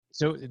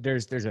So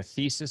there's a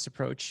thesis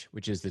approach,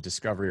 which is the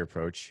discovery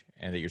approach,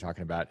 and that you're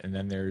talking about, and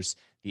then there's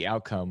the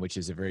outcome, which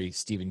is a very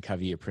Stephen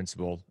Covey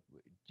principle.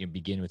 You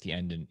begin with the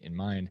end in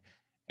mind,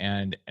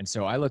 and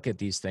so I look at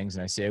these things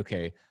and I say,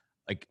 okay,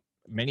 like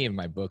many of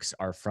my books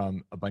are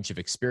from a bunch of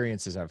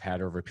experiences I've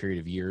had over a period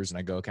of years, and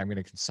I go, okay, I'm going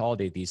to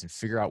consolidate these and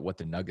figure out what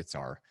the nuggets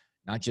are,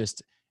 not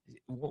just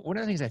one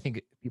of the things I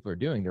think people are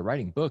doing. They're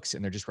writing books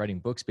and they're just writing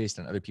books based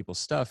on other people's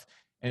stuff,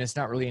 and it's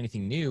not really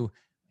anything new.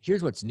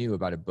 Here's what's new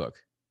about a book.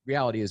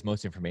 Reality is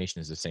most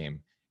information is the same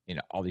in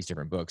all these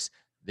different books.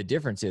 The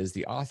difference is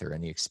the author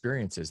and the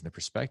experiences and the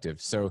perspective.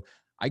 So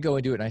I go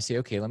into it and I say,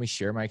 okay, let me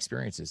share my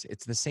experiences.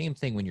 It's the same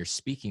thing when you're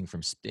speaking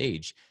from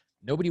stage.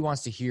 Nobody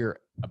wants to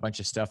hear a bunch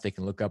of stuff they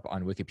can look up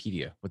on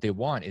Wikipedia. What they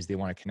want is they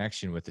want a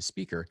connection with the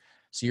speaker.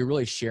 So you're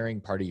really sharing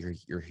part of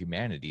your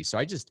humanity.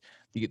 So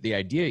the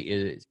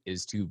idea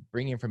is to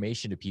bring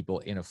information to people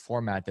in a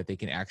format that they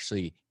can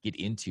actually get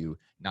into,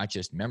 not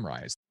just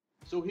memorize.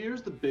 So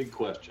here's the big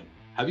question.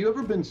 Have you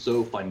ever been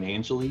so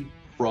financially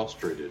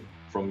frustrated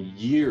from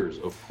years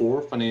of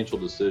poor financial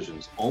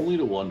decisions only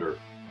to wonder,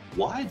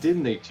 why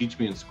didn't they teach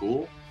me in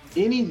school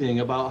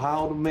anything about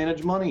how to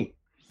manage money?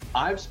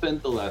 I've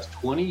spent the last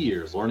 20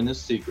 years learning the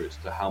secrets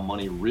to how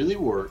money really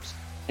works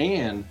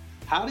and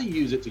how to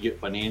use it to get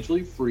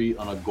financially free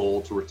on a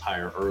goal to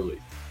retire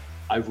early.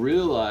 I've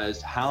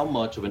realized how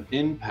much of an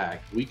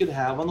impact we could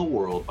have on the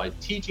world by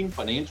teaching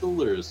financial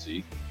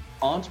literacy,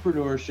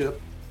 entrepreneurship,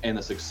 and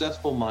a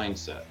successful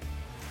mindset.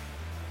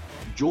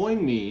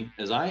 Join me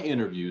as I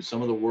interview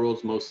some of the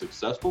world's most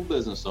successful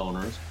business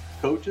owners,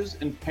 coaches,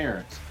 and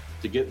parents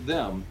to get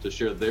them to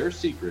share their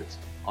secrets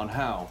on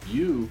how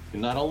you can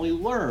not only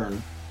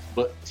learn,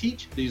 but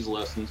teach these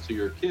lessons to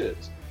your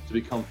kids to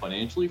become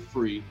financially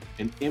free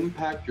and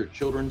impact your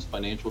children's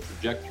financial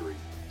trajectory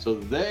so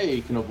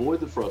they can avoid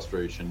the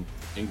frustration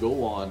and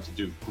go on to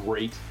do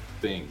great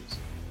things.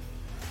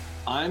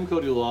 I'm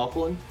Cody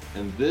Laughlin,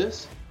 and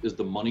this is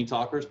the Money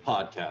Talkers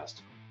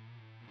podcast.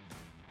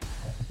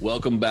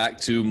 Welcome back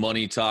to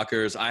Money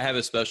Talkers. I have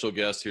a special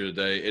guest here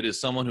today. It is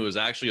someone who has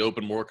actually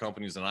opened more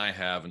companies than I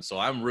have, and so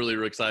I'm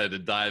really excited to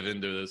dive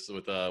into this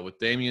with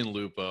Damian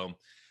Lupo.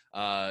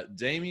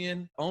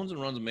 Damian owns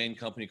and runs a main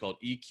company called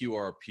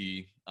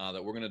EQRP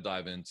that we're going to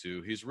dive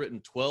into. He's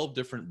written 12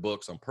 different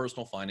books on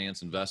personal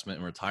finance, investment,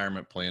 and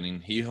retirement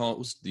planning. He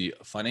hosts the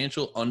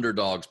Financial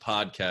Underdogs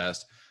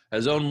podcast,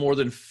 has owned more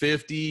than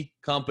 50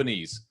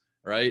 companies,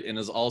 right? And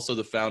is also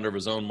the founder of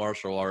his own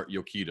martial art,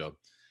 Yokido,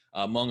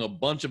 among a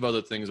bunch of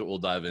other things that we'll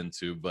dive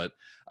into. But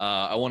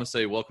I want to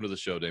say welcome to the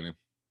show, Damian.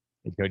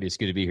 Hey, Cody, it's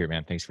good to be here,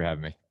 man. Thanks for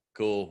having me.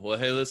 Cool. Well,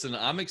 hey, listen,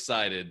 I'm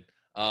excited.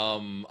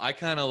 I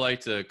kind of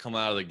like to come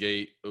out of the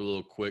gate a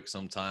little quick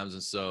sometimes.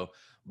 And so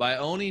by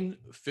owning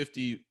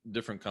 50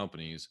 different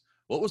companies,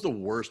 what was the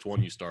worst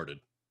one you started?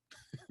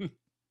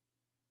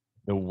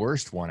 The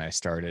worst one I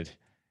started,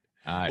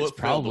 it's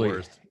probably, the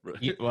worst?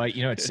 well,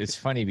 it's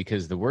funny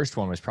because the worst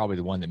one was probably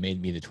the one that made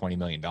me the $20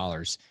 million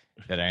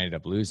that I ended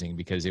up losing,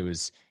 because it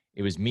was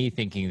me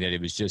thinking that it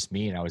was just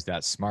me and I was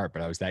that smart,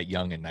 but I was that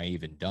young and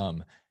naive and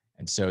dumb.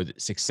 And so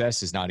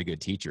success is not a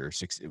good teacher.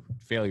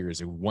 Failure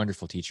is a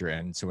wonderful teacher.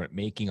 And so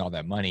making all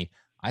that money,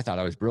 I thought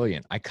I was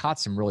brilliant. I caught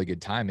some really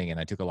good timing and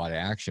I took a lot of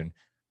action,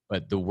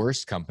 but the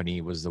worst company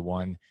was the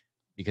one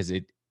because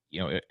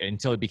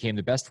until it became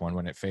the best one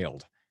when it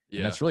failed. Yeah.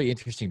 And that's really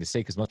interesting to say,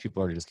 because most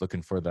people are just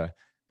looking for the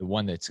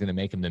one that's going to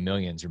make them the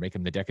millions or make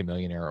them the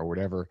decamillionaire or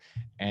whatever.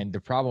 And the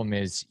problem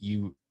is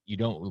you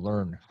don't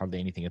learn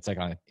hardly anything. It's like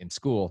in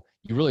school,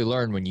 you really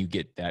learn when you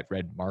get that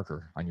red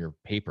marker on your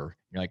paper.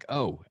 You're like,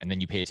 oh, and then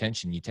you pay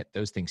attention.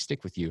 Those things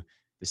stick with you.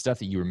 The stuff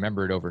that you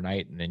remembered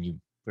overnight and then you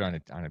put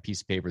on a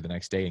piece of paper the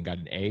next day and got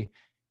an A,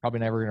 probably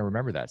never going to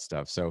remember that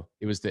stuff. So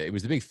it was the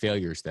big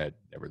failures that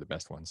were the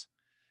best ones.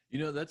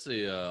 That's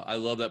I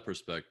love that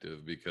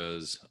perspective,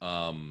 because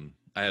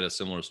I had a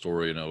similar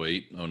story in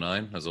 08,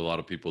 09, as a lot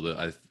of people that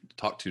I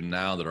talk to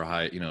now that are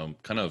high,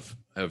 kind of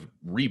have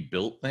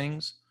rebuilt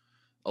things.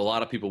 A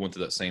lot of people went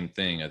through that same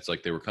thing. It's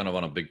like they were kind of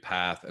on a big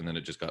path and then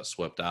it just got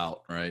swept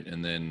out. Right.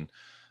 And then,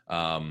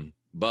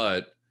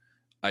 but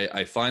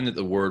I find that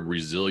the word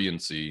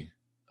resiliency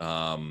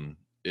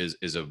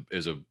is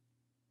a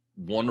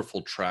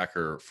wonderful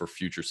tracker for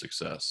future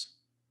success.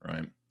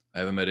 Right. I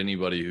haven't met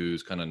anybody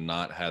who's kind of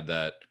not had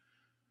that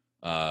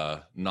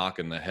knock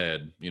in the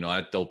head.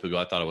 I tell people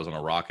I thought I was on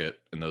a rocket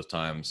in those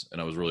times, and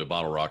I was really a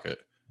bottle rocket,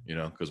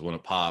 because when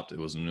it popped, it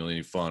wasn't really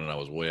any fun and I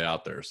was way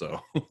out there. So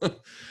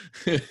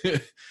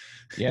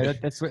yeah,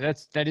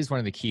 that is one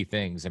of the key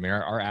things. I mean,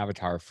 our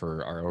avatar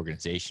for our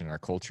organization, our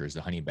culture, is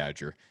the honey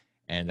badger,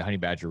 and the honey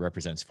badger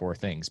represents 4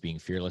 things: being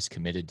fearless,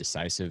 committed,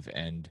 decisive,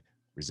 and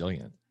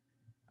resilient.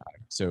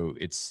 So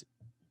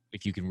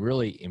if you can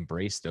really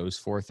embrace those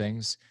 4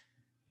 things,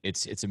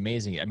 it's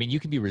amazing. I mean, you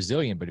can be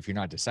resilient, but if you're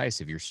not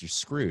decisive, you're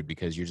screwed,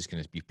 because you're just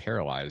going to be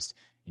paralyzed.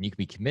 And you can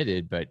be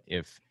committed, but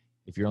if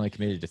you're only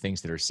committed to things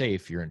that are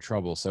safe, you're in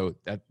trouble. So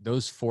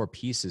those 4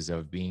 pieces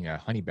of being a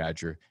honey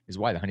badger is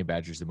why the honey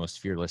badger is the most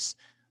fearless,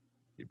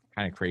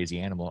 kind of crazy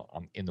animal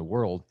in the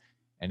world.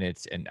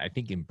 And I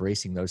think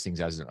embracing those things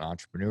as an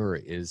entrepreneur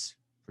is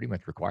pretty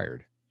much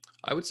required.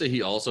 I would say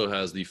he also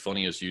has the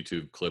funniest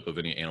YouTube clip of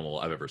any animal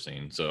I've ever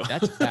seen. So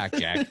that's a fact,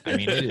 Jack. I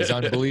mean, it is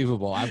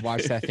unbelievable. I've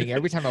watched that thing.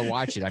 Every time I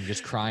watch it, I'm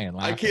just crying,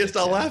 laughing. I can't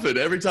stop laughing.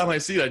 Every time I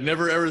see it, I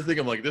never ever think,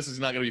 I'm like, this is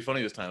not going to be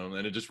funny this time.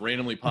 And it just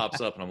randomly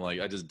pops up and I'm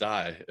like, I just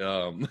die.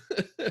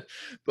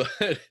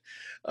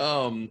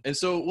 And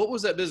so what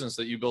was that business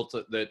that you built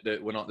that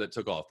went on, that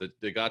took off,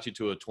 that got you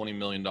to a $20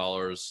 million?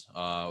 Was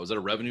that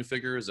a revenue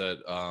figure? Is that,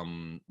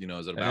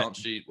 is that a balance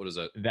sheet? What is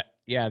that?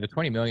 Yeah, the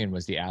 20 million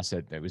was the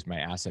asset. That was my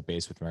asset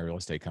base with my real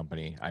estate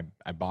company.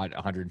 I bought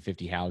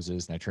 150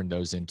 houses and I turned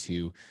those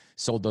into,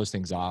 sold those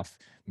things off,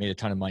 made a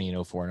ton of money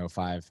in 04 and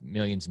 05,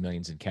 millions and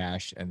millions in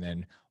cash, and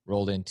then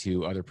rolled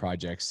into other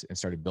projects and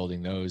started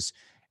building those.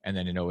 And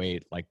then in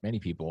 08, like many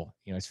people,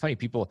 it's funny,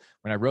 people,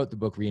 when I wrote the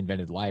book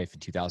Reinvented Life in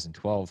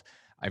 2012,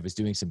 I was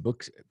doing some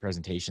book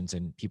presentations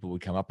and people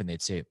would come up and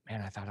they'd say,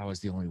 man, I thought I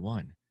was the only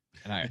one.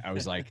 And I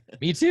was like,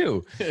 me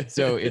too.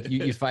 So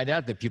you find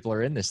out that people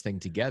are in this thing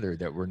together,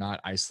 that we're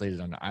not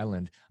isolated on an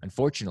island.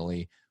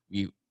 Unfortunately,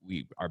 we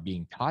are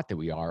being taught that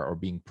we are, or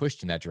being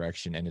pushed in that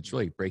direction. And it's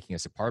really breaking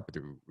us apart. But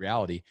the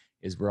reality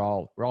is we're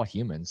all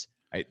humans.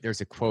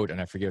 There's a quote,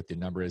 and I forget what the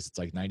number is. It's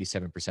like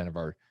 97% of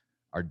our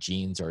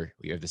genes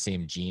we have the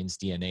same genes,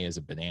 DNA, as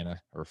a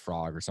banana or a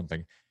frog or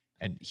something.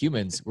 And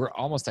humans, we're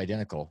almost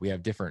identical. We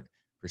have different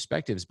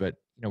perspectives, but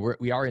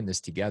we are in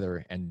this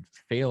together, and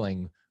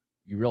failing,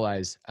 you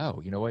realize, oh,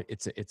 you know what?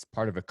 It's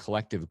part of a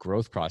collective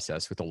growth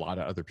process with a lot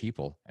of other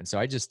people. And so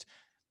I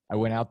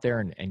went out there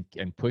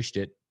and pushed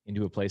it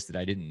into a place that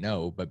I didn't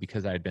know, but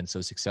because I had been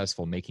so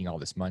successful making all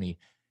this money,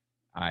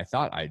 I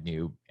thought I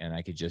knew, and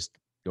I could just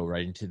go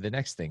right into the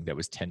next thing that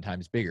was 10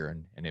 times bigger.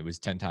 And it was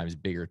 10 times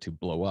bigger to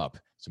blow up.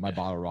 So my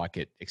bottle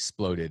rocket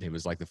exploded. It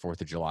was like the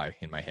 4th of July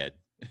in my head.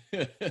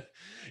 I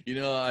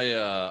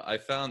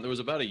found there was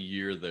about a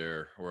year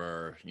there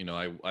where,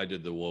 I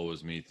did the woe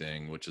is me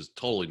thing, which is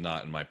totally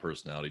not in my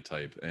personality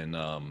type. And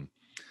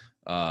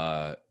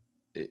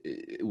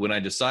when I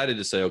decided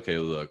to say, okay,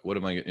 look, what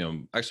am I,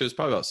 actually it was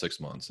probably about 6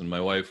 months, and my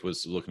wife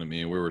was looking at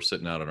me, and we were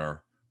sitting out in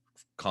our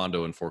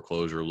condo in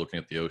foreclosure looking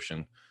at the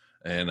ocean.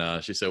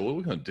 And she said, what are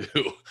we going to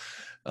do?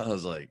 I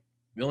was like,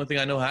 the only thing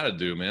I know how to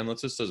do, man,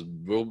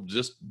 we'll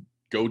just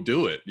go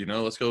do it.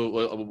 Let's go.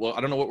 Well,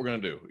 I don't know what we're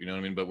going to do, you know what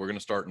I mean? But we're going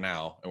to start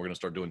now, and we're going to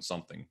start doing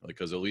something,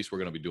 because at least we're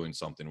going to be doing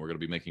something. We're going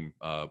to be making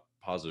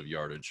positive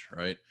yardage.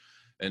 Right.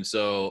 And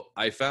so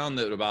I found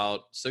that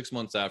about 6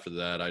 months after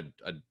that,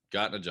 I'd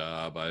gotten a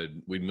job.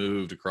 We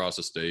moved across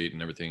the state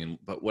and everything.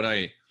 But when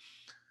I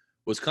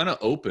was kind of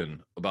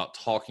open about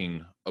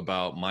talking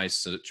about my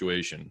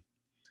situation,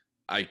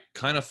 I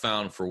kind of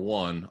found, for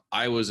one,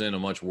 I was in a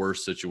much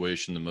worse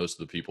situation than most of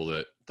the people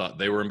that thought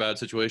they were in bad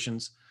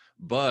situations.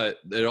 But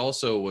it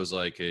also was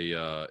like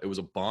it was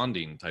a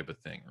bonding type of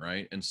thing,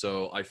 right? And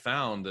so I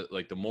found that,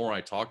 like, the more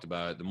I talked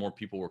about it, the more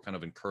people were kind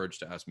of encouraged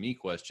to ask me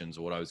questions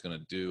of what I was going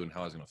to do and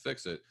how I was going to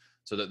fix it,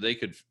 so that they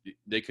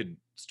could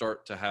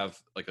start to have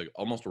like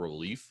almost a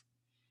relief.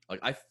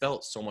 Like, I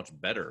felt so much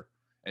better.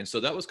 And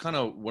so that was kind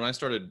of when I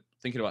started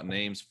thinking about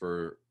names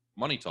for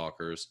Money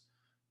Talkers.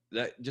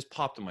 That just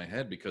popped in my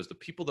head, because the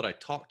people that I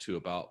talked to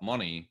about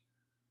money,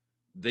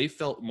 they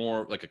felt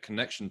more like a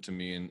connection to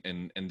me,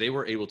 and they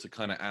were able to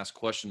kind of ask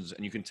questions,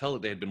 and you can tell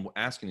that they had been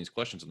asking these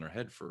questions in their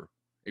head for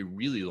a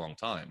really long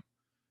time.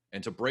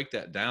 And to break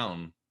that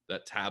down,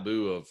 that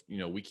taboo of,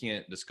 we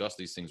can't discuss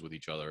these things with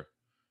each other,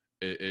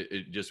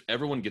 it just,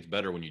 everyone gets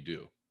better when you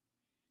do.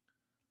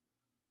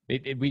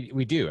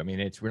 We do. I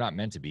mean, we're not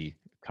meant to be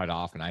cut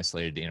off and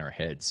isolated in our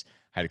heads.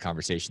 I had a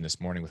conversation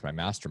this morning with my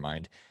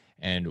mastermind,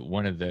 and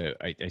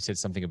I said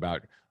something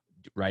about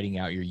writing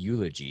out your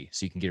eulogy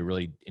so you can get a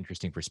really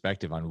interesting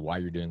perspective on why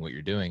you're doing what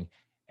you're doing.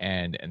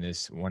 And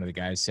one of the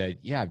guys said,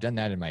 yeah, I've done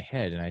that in my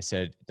head. And I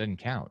said, it doesn't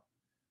count.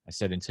 I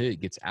said, until it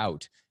gets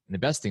out. And the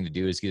best thing to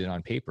do is get it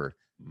on paper.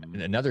 Mm-hmm.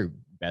 And another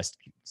best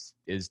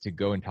is to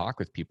go and talk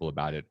with people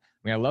about it.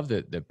 I mean, I love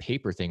the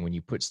paper thing when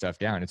you put stuff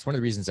down. It's one of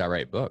the reasons I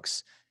write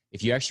books.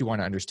 If you actually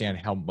want to understand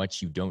how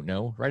much you don't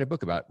know, write a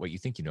book about what you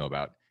think you know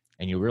about.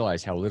 And you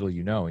realize how little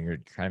you know, and you're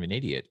kind of an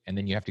idiot. And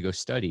then you have to go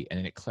study, and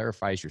then it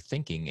clarifies your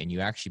thinking, and you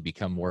actually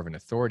become more of an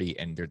authority,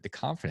 and the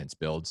confidence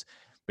builds.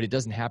 But it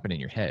doesn't happen in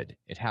your head.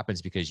 It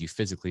happens because you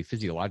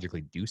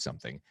physiologically do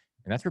something.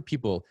 And that's where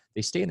people,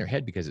 they stay in their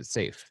head because it's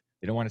safe.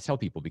 They don't want to tell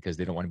people because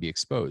they don't want to be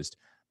exposed.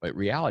 But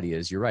reality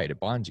is, you're right, it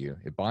bonds you.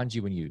 It bonds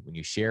you when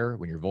you share,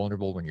 when you're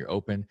vulnerable, when you're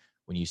open,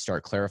 when you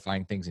start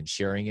clarifying things and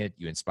sharing it,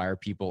 you inspire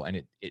people,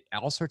 and it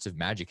all sorts of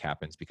magic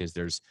happens, because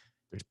there's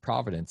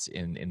providence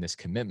in this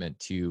commitment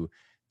to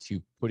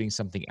putting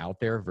something out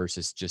there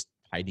versus just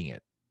hiding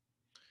it.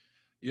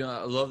 Yeah,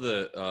 I love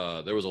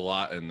that. There was a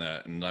lot in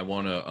that, and I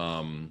want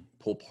to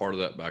pull part of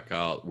that back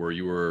out, where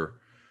you were,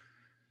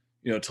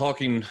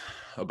 talking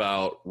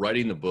about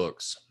writing the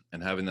books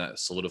and having that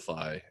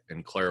solidify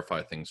and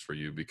clarify things for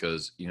you.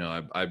 Because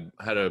I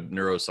had a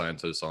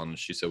neuroscientist on.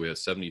 She said we have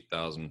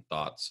 70,000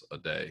 thoughts a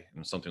day,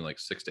 and something like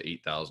 6,000 to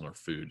 8,000 are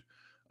food.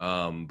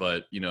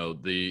 But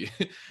the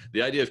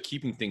idea of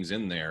keeping things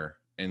in there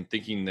and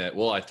thinking that,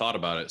 well, I thought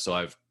about it, so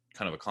I've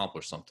kind of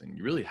accomplished something.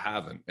 You really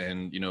haven't.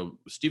 And,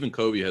 Stephen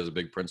Covey has a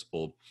big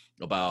principle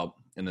about,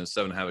 in the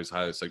 7 Habits of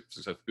Highly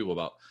Successful People,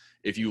 about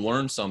if you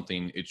learn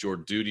something, it's your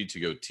duty to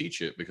go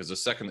teach it, because the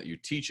second that you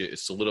teach it, it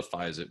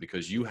solidifies it,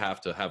 because you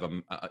have to have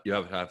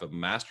a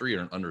mastery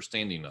or an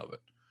understanding of it.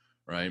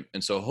 Right.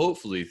 And so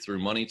hopefully through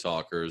Money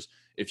Talkers,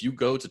 if you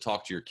go to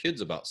talk to your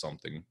kids about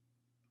something,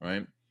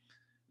 right,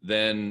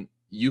 then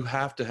you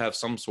have to have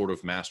some sort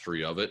of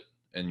mastery of it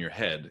in your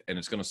head, and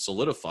it's going to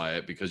solidify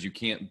it, because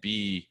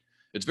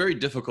it's very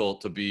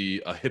difficult to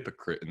be a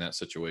hypocrite in that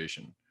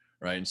situation.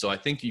 Right. And so I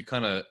think you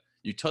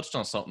touched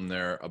on something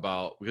there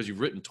about, because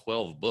you've written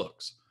 12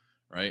 books,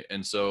 right?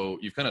 And so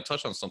you've kind of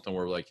touched on something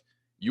where, like,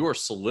 you are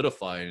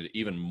solidifying it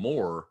even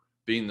more,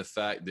 being the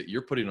fact that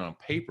you're putting it on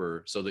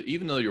paper, so that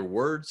even though your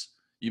words,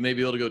 you may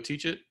be able to go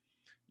teach it,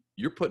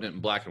 you're putting it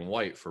in black and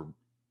white for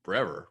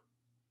forever.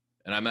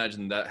 And I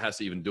imagine that has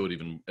to even do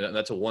it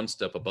that's a one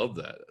step above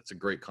that. That's a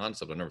great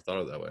concept. I never thought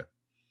of it that way.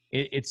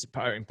 It's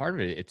part of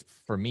it. It's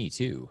for me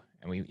too.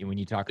 And when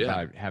you talk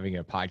about having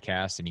a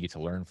podcast and you get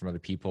to learn from other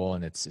people,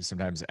 and it's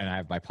sometimes, and I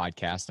have my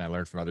podcast and I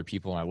learn from other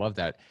people, and I love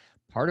that.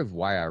 Part of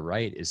why I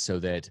write is so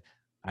that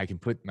I can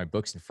put my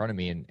books in front of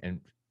me,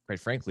 and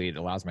quite frankly, it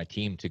allows my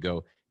team to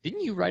go,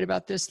 didn't you write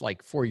about this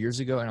like 4 years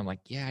ago? And I'm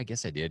like, yeah, I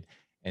guess I did.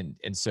 And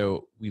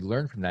so we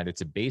learn from that.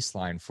 It's a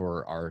baseline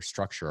for our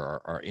structure,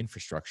 our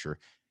infrastructure.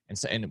 And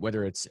so, and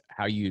whether it's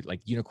how you,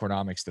 like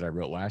Unicornomics that I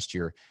wrote last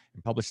year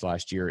and published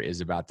last year, is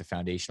about the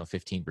foundational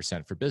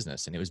 15% for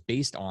business. And it was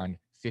based on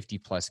 50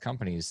 plus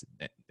companies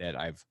that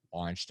I've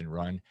launched and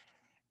run.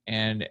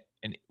 And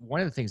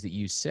one of the things that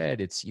you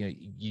said, it's,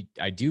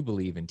 I do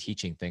believe in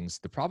teaching things.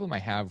 The problem I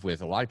have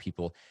with a lot of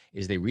people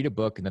is they read a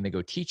book and then they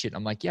go teach it.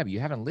 I'm like, yeah, but you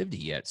haven't lived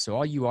it yet. So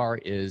all you are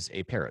is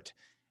a parrot.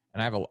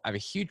 And I have a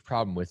huge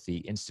problem with the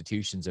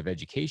institutions of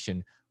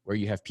education where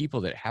you have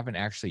people that haven't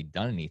actually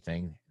done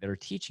anything that are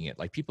teaching it,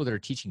 like people that are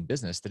teaching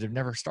business that have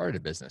never started a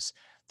business.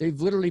 They've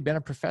literally been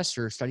a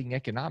professor studying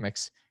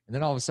economics, and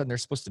then all of a sudden they're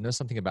supposed to know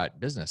something about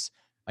business.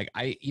 Like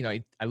I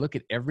look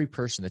at every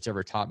person that's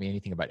ever taught me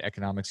anything about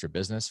economics or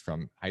business,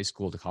 from high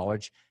school to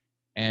college,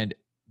 and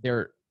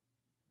they're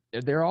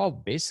all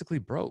basically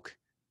broke.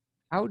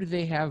 How do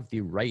they have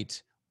the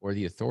right or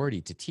the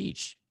authority to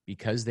teach?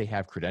 Because they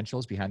have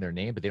credentials behind their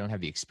name, but they don't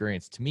have the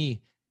experience. To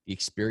me, the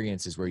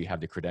experience is where you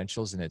have the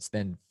credentials, and it's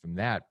then from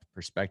that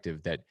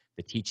perspective that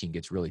the teaching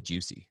gets really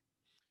juicy.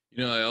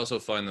 I also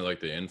find that,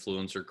 like, the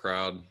influencer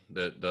crowd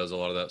that does a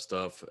lot of that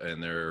stuff,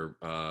 and they're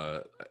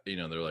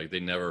they're like, they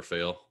never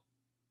fail.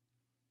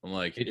 I'm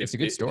like, it's a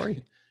good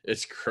story.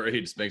 It's great.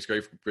 It makes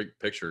great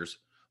pictures.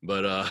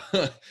 But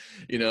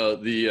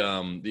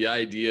the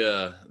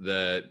idea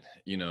that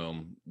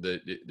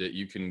that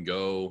you can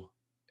go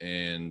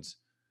and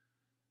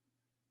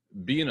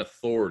be an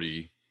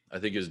authority, I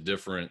think, is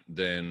different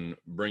than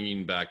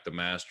bringing back the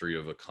mastery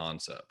of a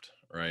concept,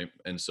 right?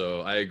 And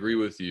so I agree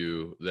with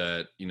you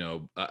that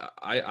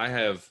I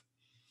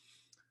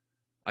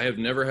have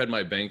never had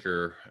my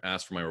banker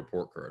ask for my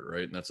report card,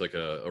 right? And that's like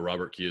a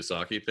Robert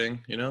Kiyosaki thing,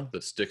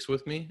 that sticks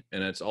with me,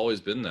 and it's always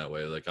been that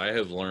way. Like, I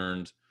have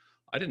learned,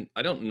 I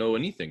don't know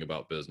anything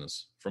about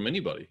business from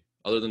anybody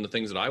other than the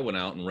things that I went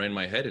out and ran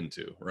my head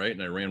into, right?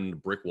 And I ran into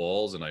brick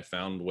walls, and I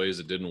found ways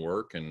that didn't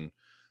work, and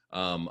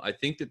I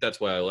think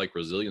that's why I like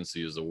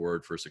resiliency as a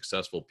word for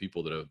successful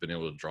people that have been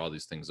able to draw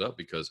these things up,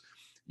 because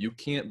you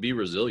can't be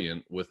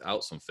resilient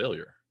without some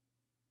failure.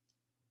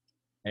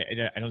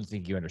 I don't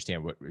think you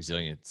understand what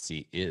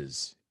resiliency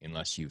is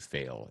unless you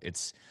fail.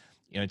 It's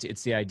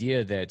the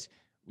idea that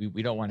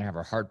we don't want to have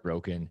our heart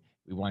broken.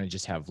 We want to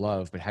just have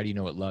love. But how do you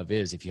know what love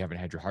is if you haven't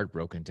had your heart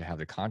broken to have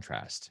the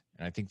contrast?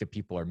 And I think that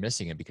people are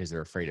missing it because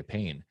they're afraid of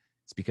pain.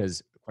 It's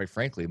because, quite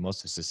frankly,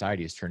 most of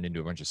society has turned into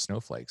a bunch of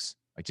snowflakes.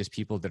 Like, just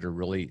people that are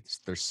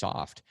they're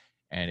soft,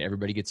 and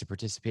everybody gets a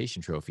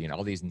participation trophy and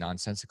all these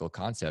nonsensical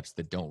concepts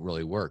that don't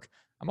really work.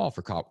 I'm all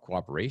for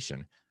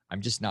cooperation. I'm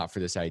just not for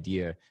this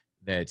idea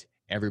that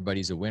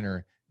everybody's a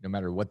winner no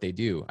matter what they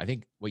do. I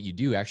think what you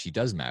do actually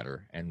does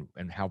matter, and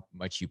how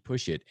much you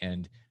push it.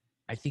 And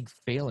I think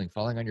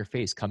falling on your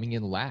face, coming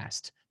in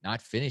last,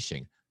 not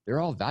finishing, they're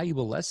all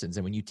valuable lessons.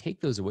 And when you take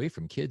those away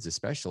from kids,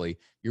 especially,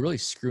 you're really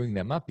screwing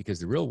them up,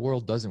 because the real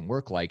world doesn't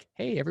work like,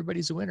 hey,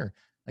 everybody's a winner.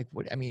 Like,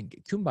 what? I mean,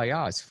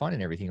 kumbaya is fun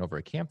and everything over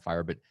a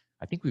campfire, but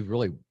I think we've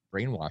really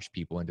brainwashed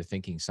people into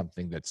thinking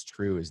something that's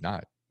true is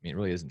not. I mean, it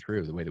really isn't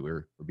true, the way that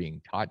we're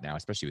being taught now,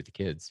 especially with the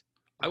kids.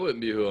 I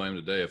wouldn't be who I am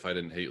today if I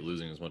didn't hate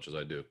losing as much as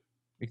I do.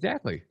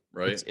 Exactly.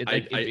 Right.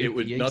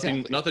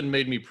 Nothing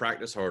made me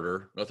practice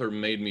harder. Nothing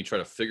made me try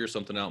to figure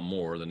something out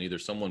more than either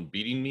someone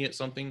beating me at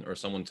something or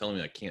someone telling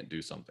me I can't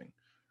do something.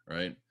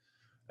 Right.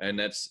 And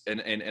that's,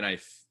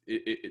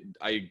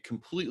 I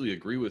completely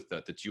agree with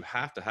that you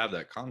have to have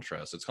that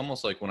contrast. It's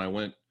almost like when I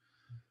went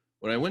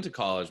to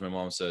college, my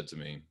mom said to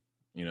me,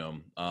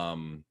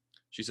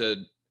 she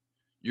said,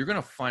 you're going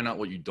to find out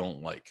what you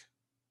don't like.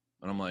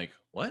 And I'm like,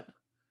 what?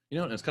 You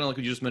know, and it's kind of like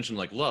what you just mentioned,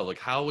 like love. Like,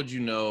 how would you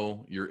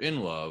know you're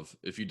in love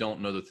if you don't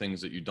know the things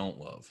that you don't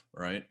love,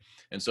 right?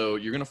 And so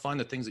you're going to find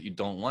the things that you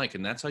don't like,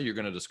 and that's how you're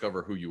going to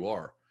discover who you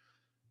are.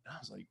 And I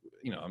was like,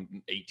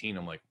 I'm 18.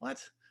 I'm like, what?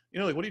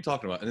 Like, what are you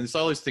talking about? And it's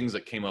all these things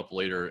that came up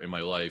later in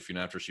my life.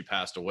 After she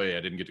passed away,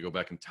 I didn't get to go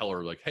back and tell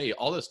her, like, hey,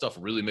 all this stuff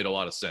really made a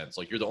lot of sense.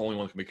 Like, you're the only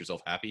one who can make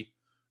yourself happy,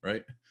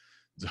 right?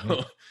 Mhm.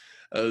 So,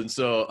 and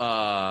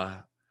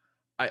so,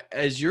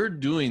 as you're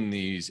doing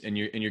these and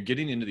you're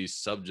getting into these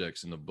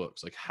subjects in the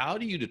books, like, how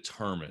do you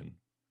determine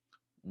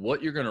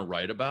what you're going to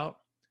write about?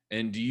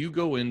 And do you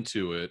go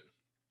into it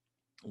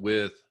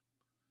with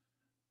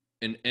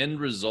an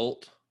end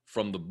result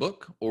from the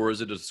book, or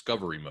is it a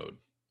discovery mode?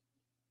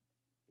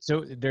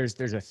 So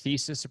there's a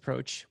thesis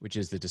approach, which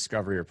is the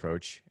discovery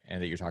approach,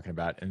 and that you're talking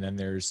about, and then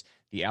there's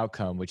the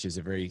outcome, which is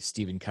a very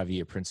Stephen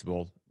Covey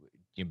principle.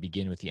 You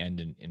begin with the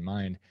end in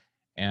mind,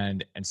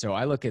 and so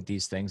I look at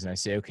these things and I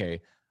say,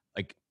 okay,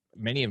 like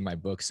many of my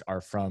books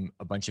are from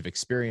a bunch of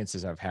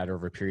experiences I've had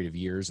over a period of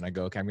years, and I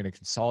go, okay, I'm going to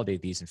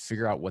consolidate these and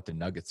figure out what the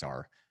nuggets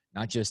are,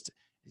 not just.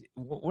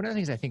 One of the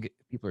things I think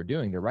people are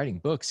doing, they're writing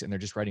books and they're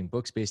just writing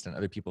books based on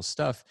other people's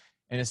stuff,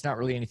 and it's not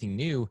really anything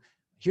new.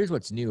 Here's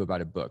what's new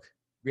about a book.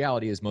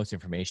 Reality is most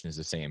information is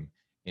the same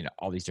in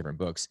all these different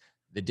books.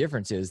 The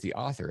difference is the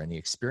author and the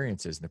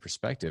experiences and the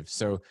perspective.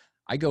 So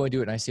I go into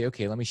it and I say,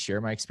 okay, let me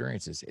share my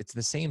experiences. It's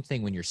the same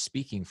thing when you're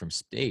speaking from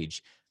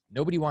stage.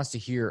 Nobody wants to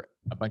hear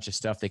a bunch of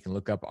stuff they can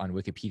look up on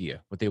Wikipedia.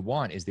 What they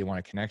want is they want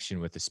a connection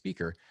with the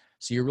speaker.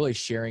 So you're really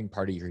sharing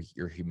part of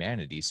your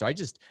humanity. So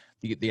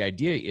the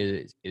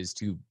idea is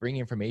to bring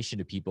information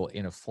to people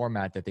in a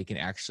format that they can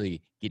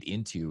actually get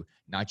into,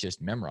 not just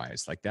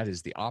memorize. Like, that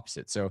is the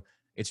opposite. So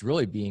it's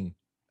really being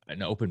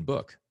an open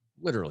book,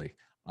 literally,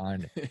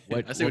 on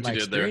what I see what my you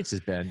did there. experience has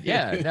been.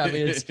 Yeah, no, I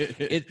mean,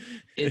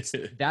 it's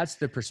that's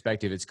the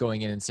perspective. It's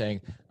going in and saying,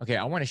 okay,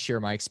 I want to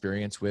share my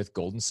experience with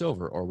gold and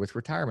silver or with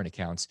retirement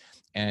accounts,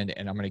 and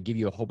I'm going to give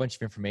you a whole bunch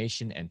of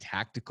information and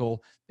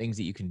tactical things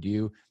that you can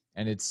do,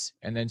 and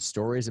then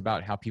stories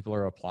about how people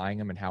are applying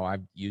them and how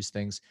I've used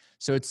things.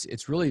 So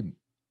it's really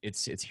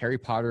it's Harry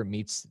Potter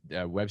meets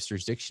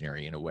Webster's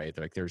dictionary in a way.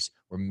 That, like,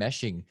 we're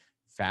meshing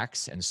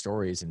facts and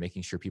stories and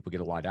making sure people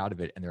get a lot out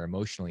of it, and they're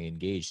emotionally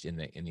engaged in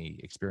the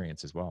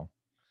experience as well.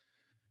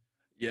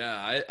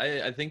 Yeah,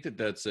 I think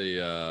that's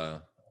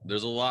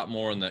there's a lot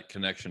more in that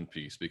connection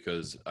piece,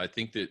 because I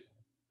think that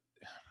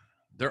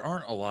there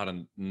aren't a lot of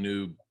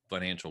new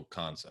financial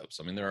concepts.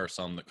 I mean, there are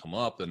some that come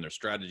up and there's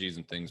strategies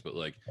and things, but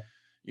like,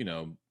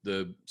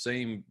 the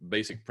same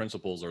basic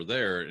principles are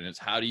there, and it's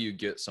how do you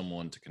get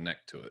someone to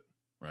connect to it,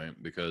 right?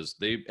 Because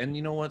and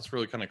you know what's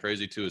really kind of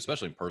crazy too,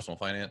 especially in personal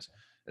finance,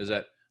 is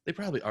that they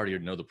probably already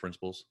know the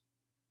principles,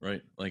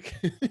 right? Like,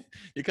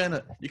 you kind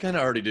of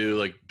already do.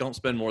 Like, don't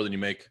spend more than you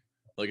make.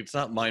 Like, it's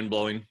not mind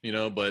blowing,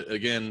 but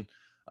again,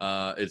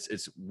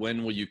 it's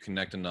when will you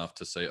connect enough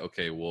to say,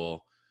 okay,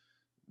 well,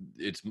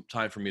 it's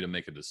time for me to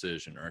make a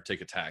decision or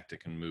take a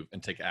tactic and move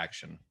and take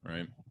action,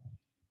 right?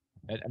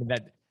 I mean,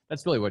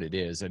 that's really what it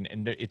is,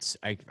 and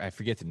I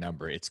forget the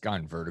number. It's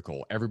gone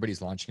vertical.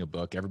 Everybody's launching a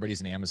book.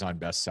 Everybody's an Amazon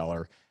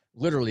bestseller,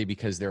 literally,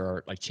 because there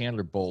are, like,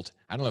 Chandler Bolt.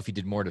 I don't know if he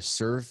did more to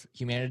serve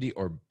humanity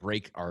or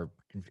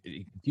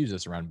confuse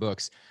us around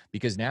books,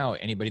 because now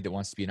anybody that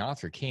wants to be an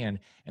author can,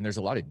 and there's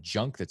a lot of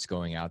junk that's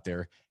going out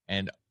there.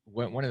 And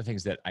one of the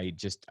things that I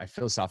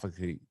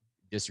philosophically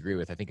disagree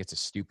with, I think it's a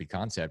stupid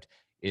concept,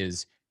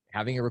 is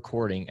having a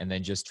recording and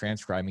then just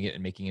transcribing it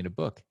and making it a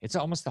book. It's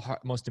almost the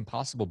most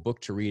impossible book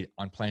to read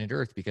on planet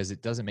Earth, because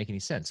it doesn't make any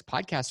sense.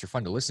 Podcasts are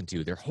fun to listen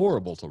to. They're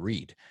horrible to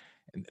read.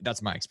 And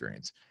that's my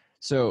experience.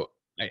 So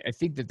I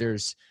think that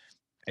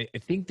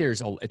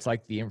it's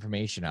like the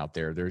information out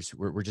there.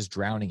 We're just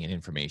drowning in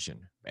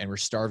information, and we're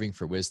starving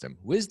for wisdom.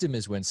 Wisdom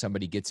is when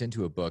somebody gets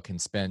into a book and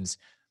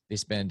they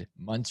spend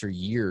months or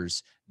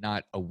years,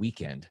 not a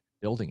weekend,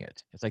 building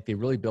it. It's like they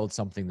really build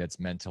something that's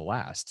meant to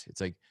last. It's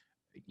like,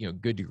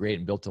 Good to Great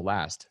and Built to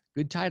Last.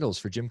 Good titles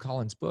for Jim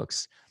Collins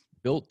books.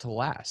 Built to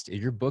Last.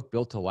 Is your book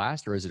built to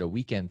last, or is it a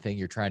weekend thing?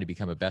 You're trying to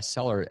become a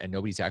bestseller and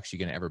nobody's actually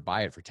going to ever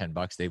buy it for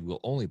 $10. They will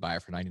only buy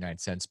it for 99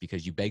 cents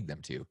because you begged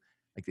them to.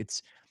 Like,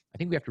 I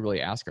think we have to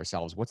really ask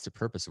ourselves, what's the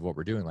purpose of what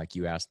we're doing? Like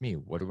you asked me,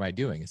 what am I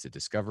doing? Is it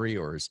discovery,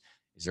 or is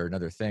there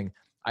another thing?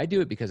 I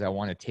do it because I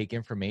want to take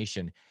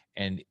information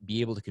and be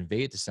able to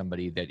convey it to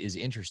somebody that is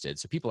interested.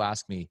 So people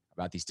ask me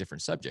about these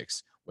different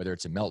subjects, whether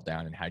it's a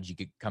meltdown and how did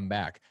you come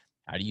back?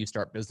 How do you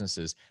start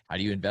businesses? How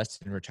do you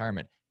invest in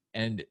retirement?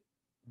 And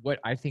what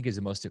I think is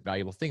the most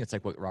valuable thing, it's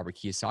like what Robert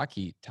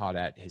Kiyosaki taught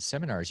at his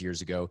seminars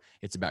years ago.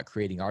 It's about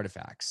creating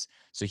artifacts.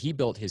 So he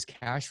built his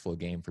cash flow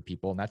game for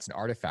people, and that's an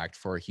artifact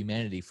for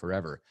humanity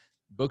forever.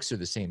 Books are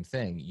the same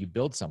thing. You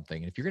build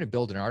something, and if you're going to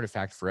build an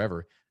artifact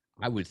forever,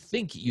 I would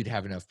think you'd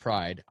have enough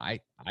pride. I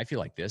feel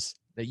like this,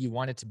 that you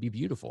want it to be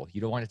beautiful. You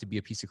don't want it to be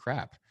a piece of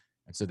crap.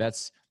 And so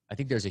I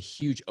think there's a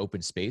huge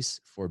open space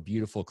for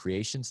beautiful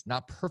creations,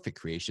 not perfect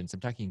creations. I'm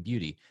talking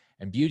beauty,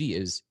 and beauty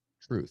is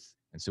truth.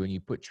 And so when you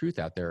put truth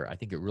out there, I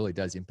think it really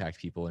does impact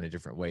people in a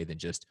different way than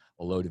just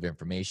a load of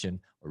information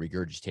or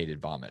regurgitated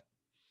vomit.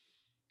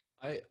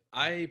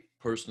 I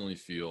personally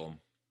feel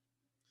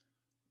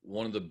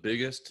one of the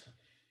biggest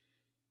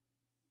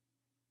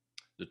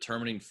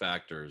determining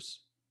factors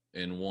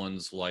in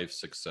one's life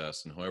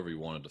success, and however you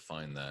want to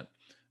define that,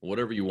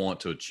 whatever you want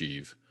to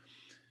achieve,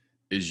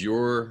 is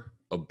your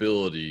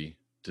ability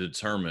to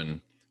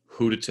determine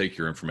who to take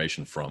your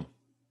information from.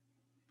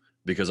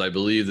 Because I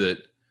believe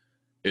that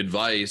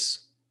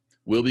advice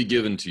will be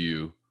given to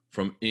you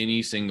from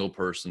any single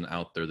person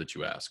out there that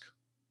you ask,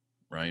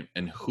 right?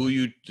 And who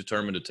you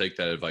determine to take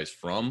that advice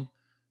from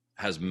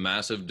has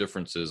massive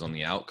differences on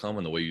the outcome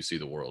and the way you see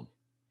the world.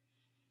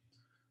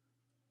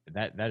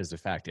 That is a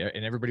fact,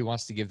 and everybody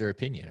wants to give their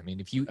opinion. I mean,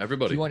 if you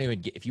want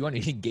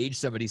to engage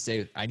somebody,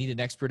 say, I need an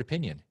expert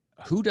opinion.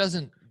 Who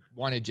doesn't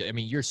want to? I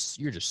mean, you're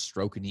just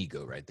stroking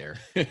ego right there.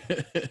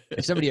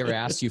 If somebody ever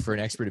asks you for an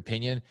expert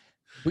opinion,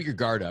 put your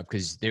guard up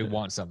because they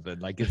want something.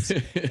 Like, it's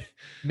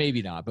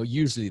maybe not, but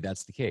usually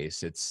that's the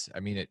case. It's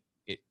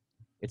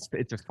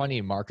a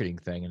funny marketing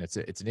thing, and it's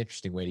an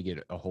interesting way to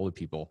get a hold of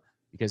people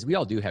because we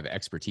all do have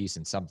expertise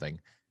in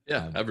something.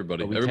 Yeah,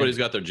 everybody's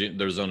got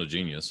their zone of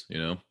genius, you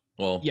know.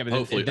 Well, yeah, but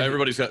hopefully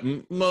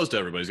most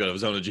everybody's got a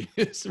zone of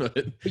genius. But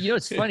you know,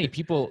 it's funny.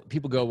 People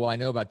go, well, I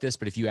know about this,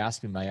 but if you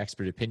ask me my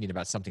expert opinion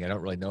about something I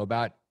don't really know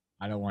about,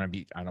 I don't want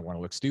to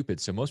look stupid.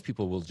 So most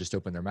people will just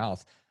open their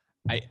mouth.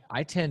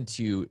 I tend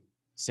to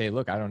say,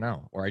 look, I don't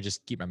know, or I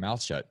just keep my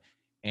mouth shut.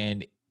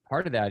 And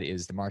part of that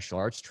is the martial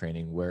arts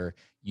training where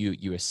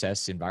you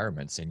assess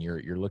environments and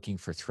you're looking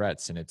for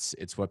threats. And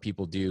it's what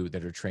people do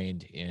that are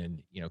trained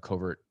in,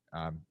 covert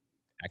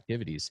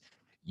activities.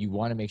 You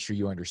want to make sure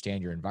you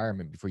understand your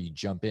environment before you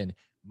jump in.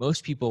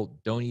 Most people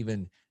don't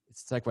even,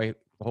 it's like the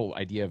whole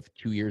idea of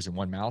 2 ears and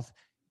one mouth.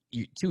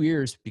 2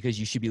 ears because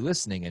you should be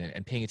listening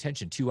and paying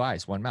attention. 2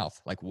 eyes, one mouth.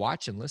 Like,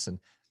 watch and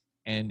listen.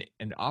 And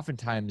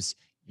oftentimes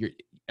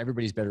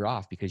everybody's better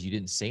off because you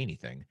didn't say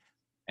anything.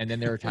 And then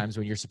there are times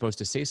when you're supposed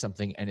to say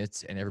something and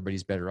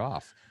everybody's better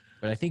off.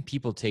 But I think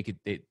people take it,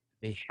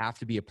 they have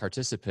to be a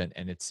participant,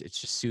 and it's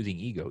just soothing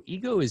ego.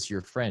 Ego is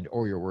your friend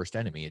or your worst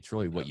enemy. It's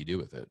really what you do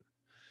with it.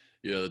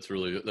 Yeah, that's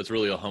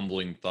really a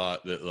humbling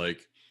thought that,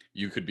 like,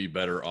 you could be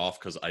better off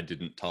because I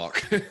didn't talk.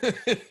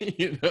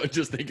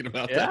 Just thinking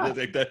about that,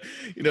 like that,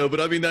 But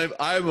I mean,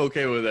 I'm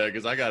okay with that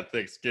because I got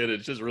thick skin.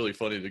 It's just really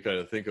funny to kind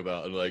of think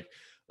about, and like,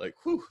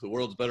 whew, the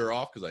world's better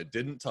off because I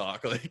didn't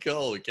talk. Like,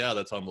 holy cow,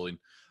 that's humbling.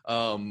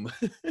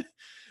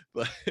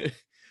 But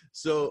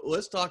so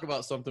let's talk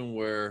about something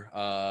where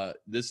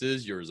this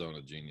is your zone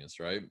of genius,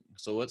 right?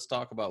 So let's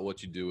talk about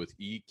what you do with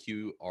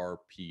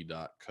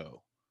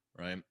EQRP.co.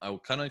 Right. I will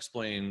kind of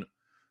explain,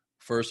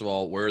 first of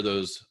all, where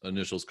those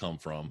initials come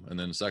from. And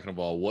then second of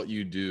all, what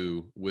you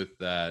do with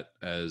that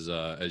as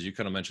you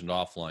kind of mentioned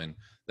offline,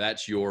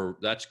 that's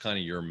kind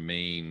of your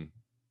main,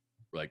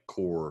 like,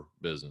 core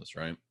business,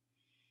 right?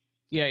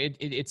 Yeah,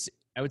 it's,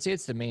 I would say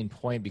it's the main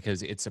point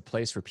because it's a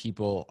place where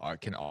people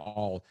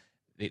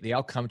they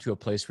all come to a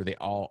place where they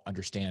all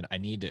understand, I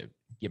need to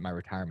get my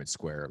retirement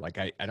square. Like,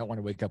 I don't want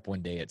to wake up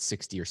one day at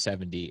 60 or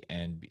 70.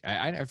 And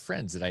I have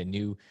friends that I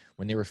knew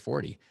when they were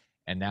 40.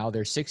 And now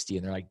they're 60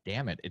 and they're like,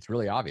 damn it, it's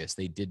really obvious.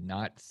 They did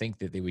not think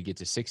that they would get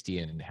to 60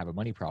 and have a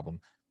money problem,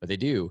 but they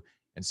do.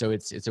 And so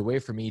it's a way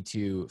for me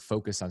to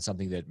focus on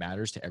something that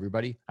matters to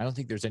everybody. I don't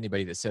think there's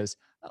anybody that says,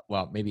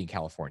 well, maybe in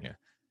California.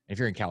 If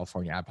you're in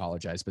California, I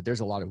apologize, but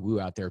there's a lot of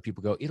woo out there.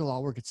 People go, it'll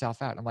all work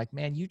itself out. And I'm like,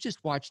 man, you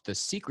just watched The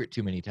Secret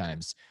too many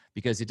times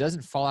because it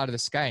doesn't fall out of the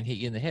sky and hit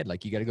you in the head.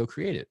 Like, you got to go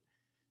create it.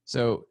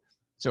 So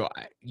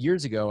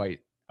years ago, I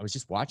was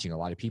just watching a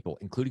lot of people,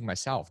 including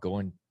myself,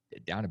 going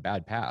down a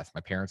bad path.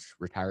 My parents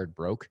retired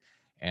broke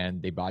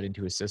and they bought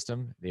into a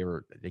system. They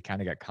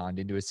kind of got conned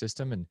into a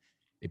system and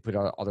they put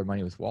all their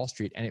money with Wall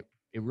Street. And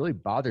it really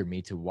bothered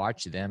me to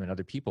watch them and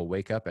other people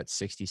wake up at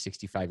 60,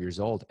 65 years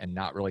old and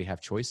not really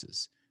have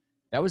choices.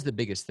 That was the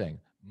biggest thing.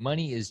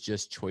 Money is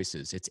just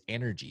choices. It's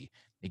energy.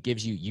 It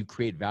gives you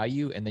create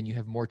value and then you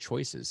have more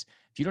choices.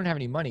 If you don't have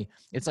any money,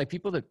 it's like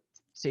people that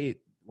say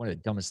one of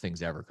the dumbest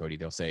things ever, Cody.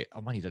 They'll say,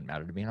 oh, money doesn't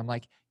matter to me. And I'm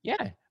like,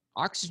 yeah,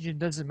 oxygen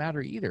doesn't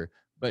matter either.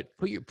 But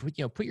put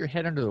your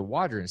head under the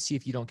water and see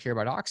if you don't care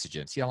about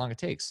oxygen. See how long it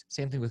takes.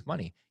 Same thing with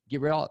money. Get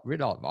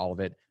rid of all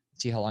of it.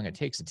 See how long it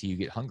takes until you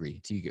get hungry,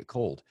 until you get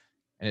cold.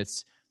 And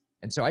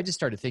so I just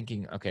started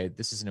thinking, okay,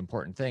 this is an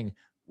important thing.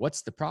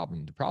 What's the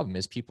problem? The problem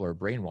is people are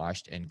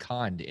brainwashed and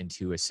conned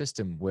into a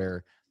system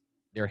where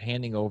they're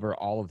handing over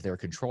all of their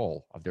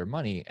control of their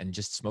money and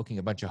just smoking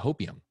a bunch of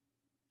hopium.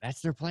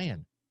 That's their plan.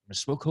 I'm gonna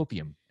smoke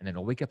hopium and then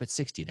I'll wake up at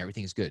 60 and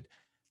everything's good.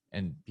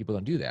 And people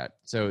don't do that.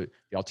 So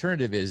the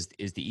alternative is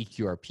the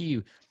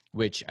EQRP,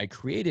 which I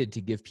created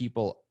to give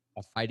people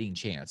a fighting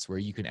chance where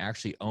you can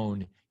actually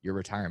own your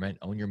retirement,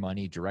 own your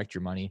money, direct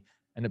your money.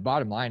 And the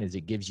bottom line is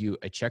it gives you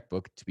a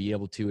checkbook to be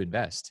able to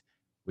invest,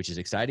 which is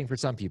exciting for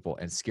some people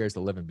and scares the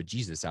living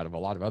bejesus out of a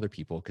lot of other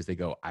people because they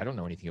go, I don't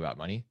know anything about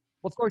money.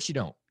 Well, of course you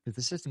don't, because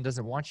the system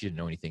doesn't want you to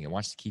know anything. It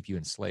wants to keep you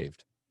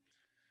enslaved.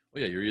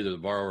 Well, yeah, you're either the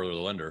borrower or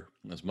the lender.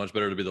 It's much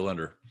better to be the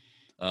lender.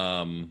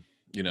 And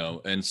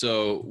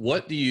so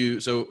what do you,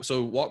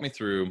 so walk me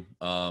through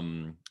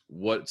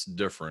what's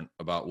different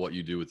about what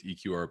you do with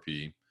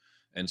EQRP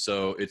And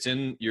so it's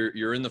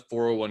you're in the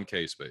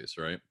 401k space,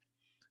 right?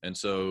 And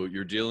so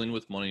you're dealing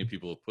with money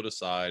people have put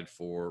aside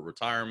for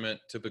retirement,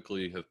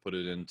 typically have put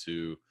it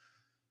into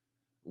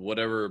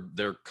whatever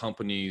their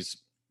company's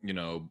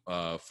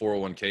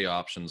 401k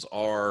options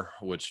are,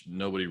 which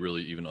nobody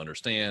really even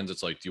understands.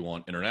 It's like, do you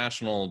want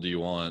international? Do you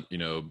want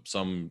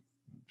some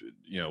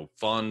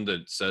fund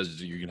that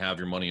says you can have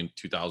your money in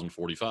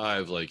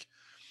 2045? Like,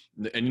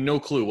 and no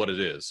clue what it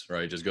is,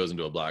 right? It just goes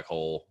into a black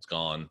hole. It's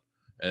gone.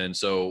 And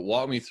so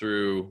walk me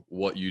through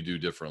what you do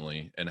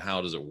differently and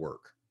how does it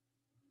work?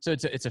 So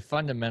it's a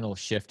fundamental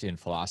shift in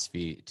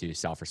philosophy to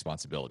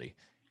self-responsibility.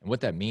 And what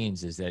that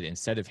means is that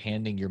instead of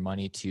handing your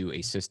money to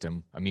a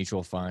system, a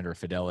mutual fund or a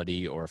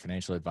Fidelity or a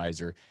financial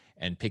advisor,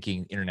 and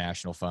picking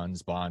international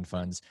funds, bond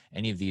funds,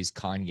 any of these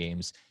con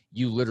games,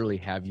 you literally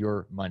have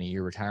your money,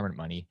 your retirement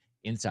money,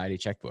 inside a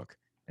checkbook.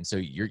 And so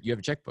you have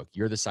a checkbook.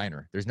 You're the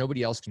signer. There's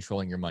nobody else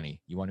controlling your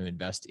money. You want to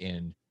invest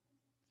in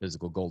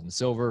physical gold and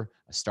silver,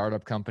 a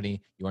startup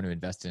company. You want to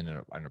invest in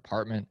an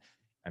apartment.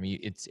 I mean,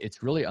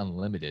 it's really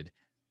unlimited,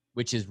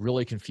 which is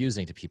really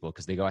confusing to people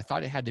because they go, I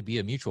thought it had to be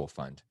a mutual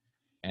fund.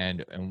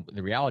 And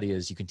the reality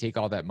is you can take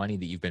all that money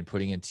that you've been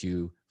putting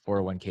into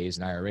 401ks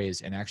and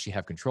IRAs and actually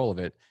have control of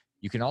it.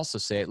 You can also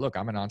say, look,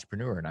 I'm an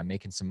entrepreneur and I'm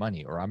making some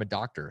money, or I'm a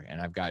doctor and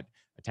I've got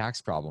a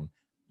tax problem.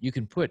 You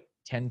can put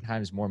 10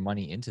 times more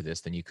money into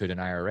this than you could an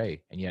IRA.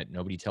 And yet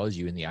nobody tells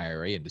you in the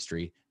IRA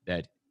industry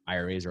that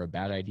IRAs are a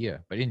bad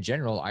idea. But in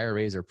general,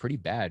 IRAs are pretty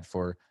bad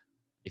for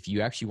if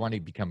you actually want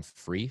to become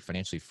free,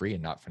 financially free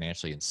and not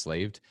financially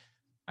enslaved.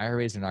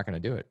 IRAs are not going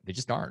to do it. They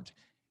just aren't.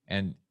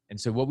 And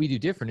so what we do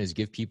different is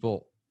give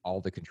people all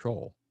the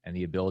control and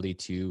the ability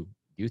to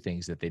do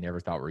things that they never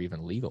thought were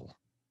even legal.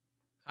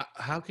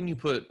 How can you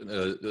put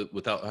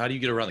how do you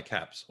get around the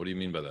caps? What do you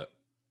mean by that?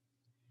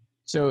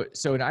 So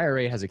an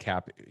IRA has a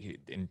cap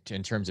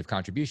in terms of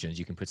contributions.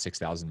 You can put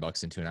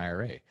 $6,000 into an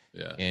IRA.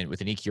 Yeah. And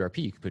with an EQRP,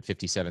 you can put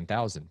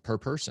 57,000 per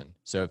person.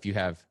 So if you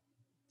have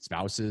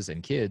spouses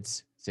and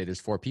kids, say there's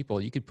 4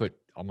 people, you could put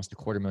almost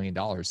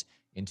 $250,000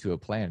 into a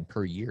plan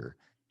per year.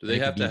 Do they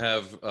have to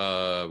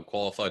have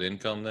qualified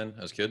income then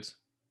as kids?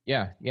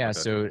 Yeah. Okay,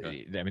 So,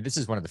 okay. I mean, this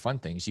is one of the fun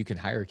things. You can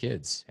hire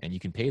kids and you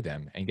can pay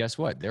them. And guess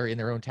what? They're in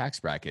their own tax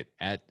bracket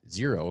at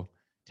 0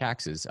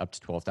 taxes up to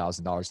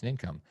 $12,000 in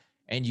income.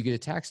 And you get a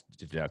tax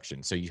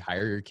deduction. So you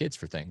hire your kids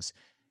for things.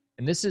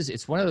 And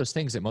it's one of those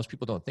things that most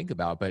people don't think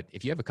about. But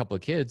if you have a couple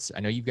of kids, I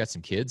know you've got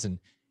some kids, and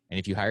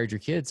if you hired your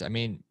kids, I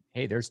mean,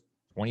 hey, there's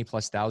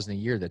 20+ thousand a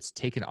year that's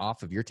taken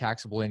off of your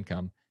taxable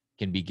income,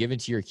 can be given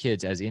to your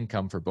kids as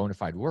income for bona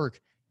fide work.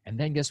 And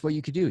then guess what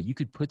you could do? You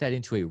could put that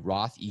into a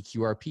Roth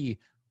EQRP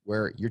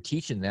where you're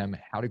teaching them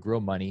how to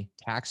grow money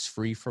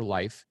tax-free for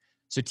life.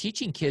 So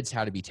teaching kids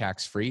how to be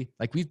tax-free,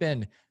 like we've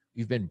been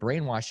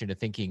brainwashed into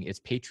thinking it's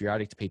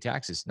patriotic to pay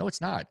taxes. No,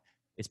 it's not.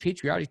 It's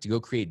patriotic to go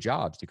create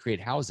jobs, to create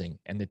housing.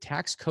 And the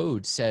tax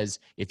code says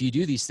if you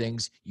do these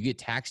things, you get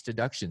tax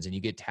deductions and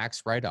you get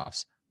tax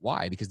write-offs.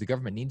 Why? Because the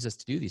government needs us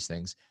to do these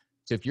things.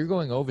 So if you're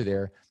going over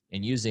there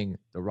and using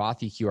the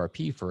Roth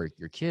EQRP for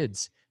your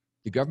kids,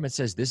 the government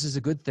says this is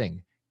a good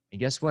thing. And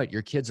guess what?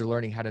 Your kids are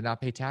learning how to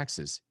not pay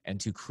taxes and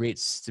to create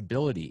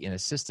stability in a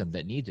system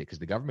that needs it because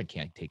the government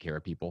can't take care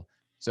of people.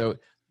 So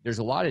there's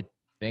a lot of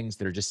things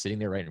that are just sitting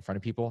there right in front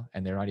of people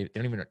and they're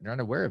not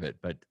aware of it.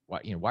 But why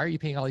are you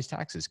paying all these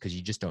taxes? Because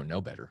you just don't know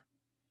better.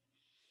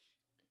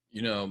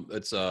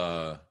 It's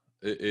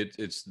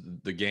it's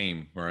the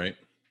game, right?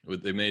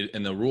 They made,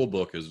 and the rule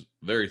book is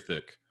very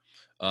thick.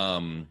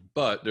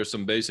 But there's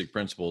some basic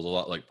principles, a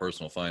lot like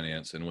personal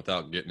finance, and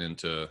without getting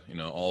into,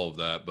 all of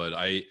that, but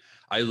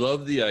I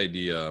love the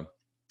idea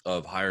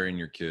of hiring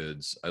your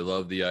kids. I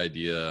love the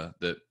idea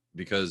that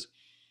because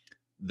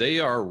they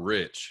are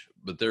rich,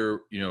 but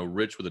they're,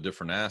 rich with a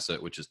different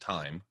asset, which is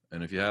time.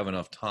 And if you have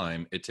enough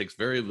time, it takes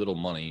very little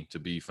money to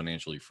be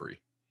financially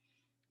free,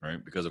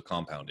 right? Because of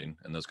compounding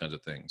and those kinds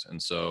of things.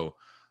 And so,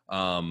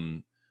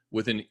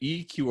 with an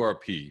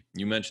EQRP,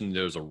 you mentioned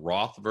there's a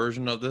Roth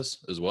version of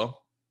this as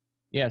well.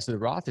 Yeah, so the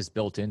Roth is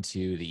built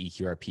into the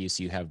EQRP,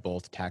 so you have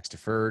both tax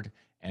deferred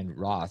and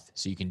Roth,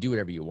 so you can do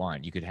whatever you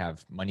want. You could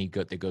have money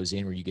that goes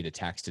in where you get a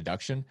tax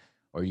deduction,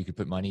 or you could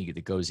put money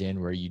that goes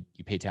in where you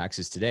pay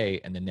taxes today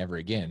and then never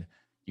again.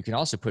 You can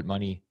also put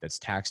money that's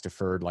tax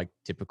deferred, like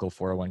typical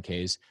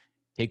 401ks,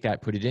 take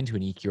that, put it into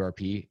an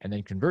EQRP, and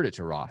then convert it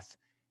to Roth.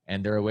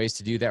 And there are ways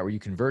to do that where you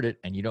convert it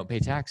and you don't pay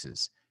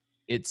taxes.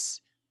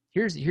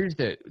 Here's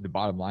the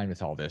bottom line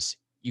with all this.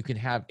 You can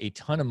have a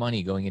ton of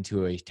money going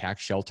into a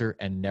tax shelter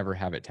and never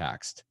have it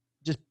taxed.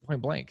 Just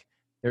point blank.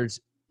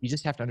 You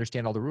just have to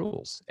understand all the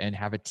rules and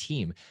have a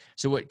team.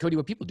 So what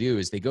people do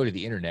is they go to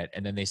the internet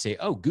and then they say,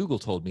 oh, Google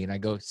told me. And I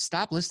go,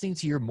 stop listening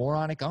to your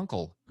moronic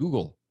uncle,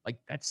 Google. Like,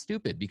 that's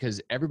stupid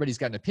because everybody's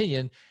got an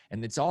opinion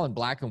and it's all in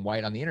black and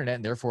white on the internet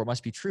and therefore it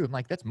must be true. I'm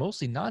like, that's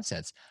mostly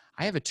nonsense.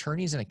 I have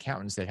attorneys and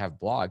accountants that have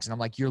blogs and I'm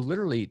like,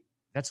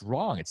 that's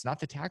wrong. It's not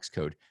the tax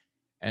code.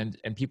 And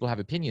people have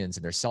opinions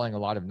and they're selling a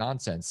lot of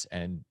nonsense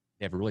and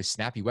they have a really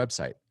snappy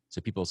website.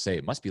 So people say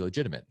it must be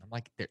legitimate. I'm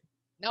like,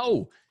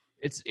 no,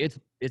 it's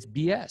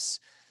BS.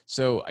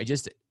 So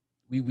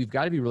we've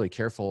got to be really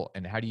careful.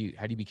 And how do you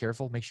be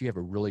careful? Make sure you have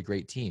a really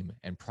great team,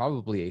 and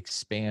probably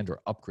expand or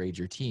upgrade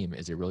your team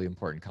is a really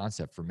important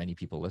concept for many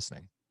people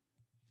listening.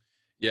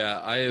 Yeah,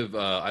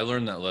 I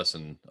learned that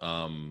lesson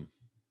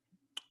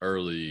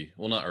early.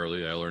 Well, not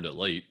early. I learned it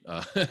late,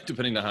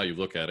 depending on how you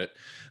look at it.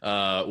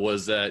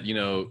 Was that,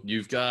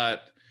 you've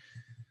got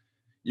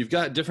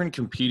different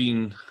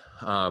competing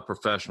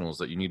professionals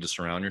that you need to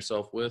surround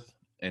yourself with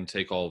and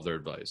take all of their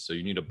advice. So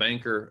you need a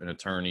banker, an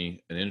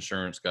attorney, an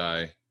insurance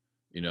guy,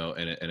 and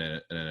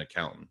an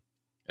accountant,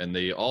 and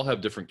they all have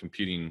different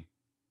competing,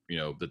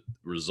 the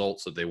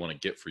results that they want to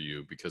get for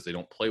you because they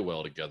don't play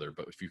well together.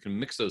 But if you can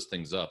mix those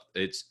things up,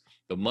 it's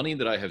the money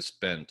that I have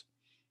spent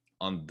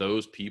on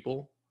those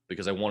people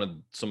because I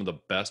wanted some of the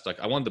best.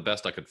 I wanted the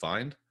best I could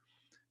find,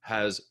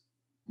 has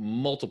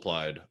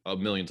multiplied a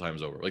million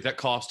times over. Like that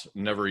cost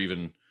never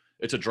even,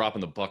 it's a drop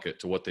in the bucket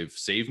to what they've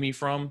saved me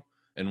from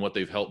and what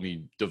they've helped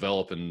me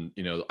develop. And,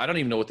 I don't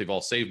even know what they've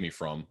all saved me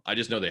from. I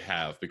just know they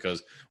have,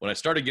 because when I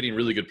started getting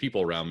really good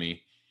people around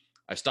me,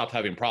 I stopped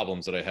having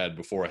problems that I had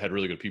before I had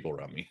really good people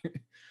around me.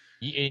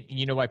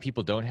 You know why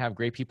people don't have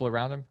great people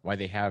around them? Why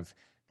they have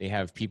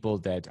people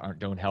that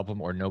don't help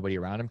them or nobody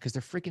around them? Because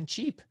they're freaking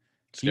cheap.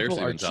 Scarcity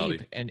People are mentality.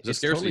 cheap, and It's a it's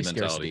scarcity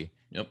totally mentality. scarcity.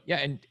 Yep. Yeah,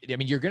 and I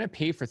mean, you're going to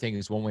pay for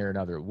things one way or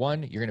another.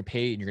 One, you're going to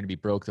pay and you're going to be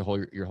broke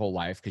your whole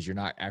life because you're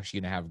not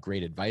actually going to have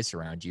great advice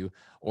around you,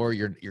 or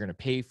you're going to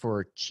pay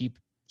for cheap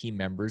team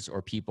members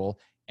or people,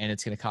 and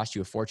it's going to cost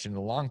you a fortune in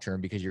the long term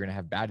because you're going to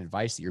have bad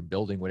advice that you're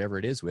building whatever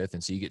it is with,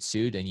 and so you get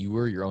sued and you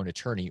were your own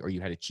attorney or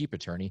you had a cheap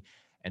attorney,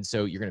 and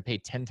so you're going to pay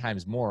 10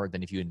 times more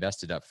than if you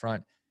invested up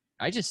front.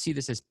 I just see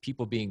this as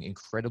people being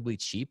incredibly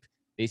cheap.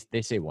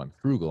 They say, well, I'm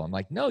frugal. I'm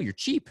like, no, you're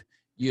cheap.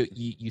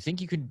 You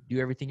think you can do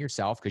everything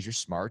yourself because you're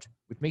smart,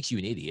 which makes you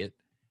an idiot.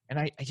 And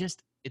I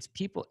just, it's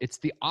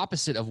the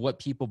opposite of what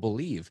people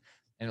believe.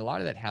 And a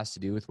lot of that has to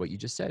do with what you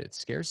just said. It's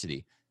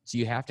scarcity.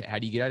 So how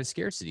do you get out of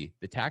scarcity?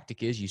 The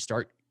tactic is you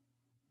start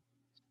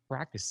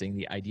practicing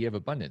the idea of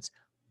abundance.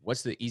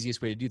 What's the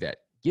easiest way to do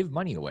that? Give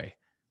money away.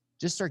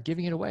 Just start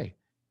giving it away.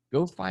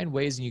 Go find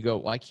ways, and you go,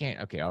 well, I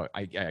can't. Okay,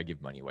 I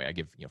give money away. I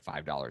give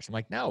 $5. I'm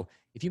like, no.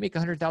 If you make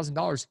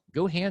 $100,000,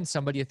 go hand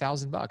somebody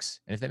 $1,000,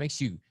 and if that makes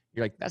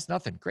you're like, that's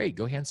nothing. Great,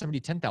 go hand somebody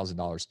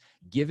 $10,000.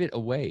 Give it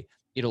away.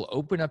 It'll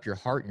open up your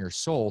heart and your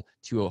soul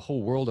to a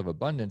whole world of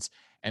abundance.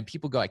 And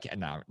people go, I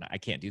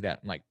can't do that.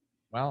 I'm like,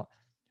 well,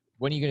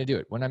 when are you going to do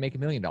it? When I make $1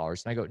 million? And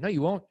I go, no,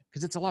 you won't,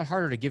 because it's a lot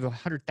harder to give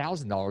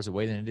 $100,000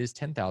 away than it is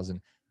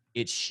 10,000.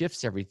 It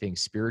shifts everything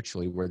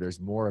spiritually, where there's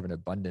more of an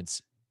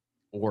abundance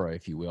aura,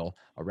 if you will,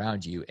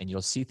 around you, and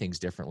you'll see things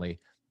differently,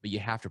 but you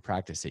have to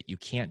practice it. You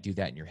can't do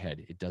that in your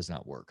head. It does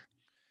not work.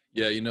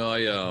 Yeah,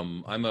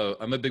 I'm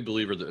a big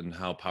believer in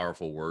how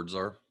powerful words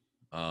are,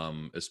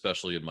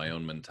 especially in my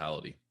own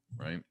mentality,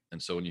 right?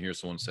 And so when you hear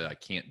someone say I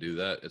can't do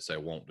that, it's I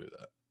won't do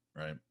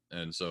that, right?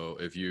 And so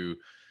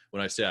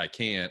when I say I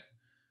can't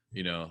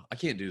do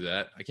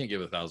that, I can't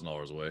give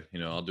 $1,000 away.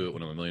 I'll do it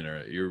when I'm a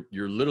millionaire.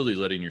 You're literally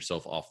letting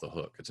yourself off the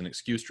hook. It's an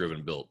excuse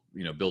driven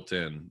built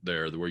in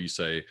there, where you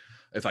say,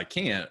 if I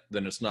can't,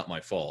 then it's not my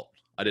fault.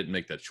 I didn't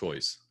make that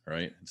choice,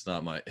 right? It's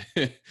not my,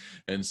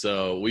 and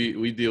so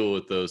we deal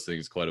with those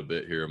things quite a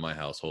bit here in my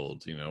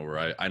household,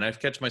 where I've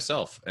catch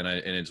myself, and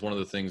it's one of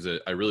the things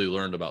that I really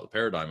learned about the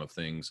paradigm of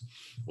things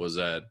was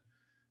that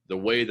the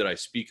way that I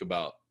speak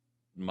about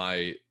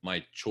my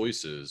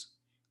choices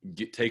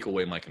take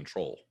away my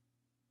control.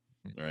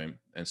 Right.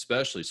 And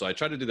especially, so I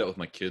try to do that with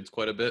my kids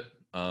quite a bit.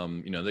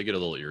 They get a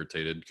little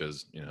irritated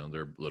because,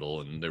 they're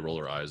little and they roll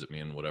their eyes at me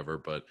and whatever.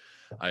 But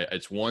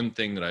it's one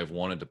thing that I've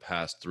wanted to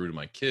pass through to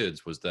my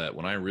kids was that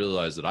when I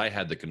realized that I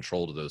had the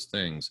control to those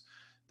things,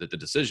 that the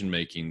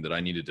decision-making that I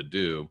needed to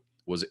do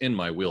was in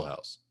my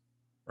wheelhouse.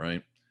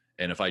 Right.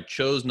 And if I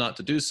chose not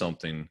to do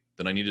something,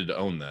 then I needed to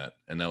own that.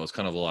 And that was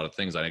kind of a lot of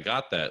things. I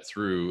got that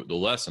through the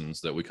lessons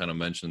that we kind of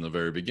mentioned in the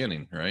very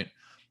beginning. Right.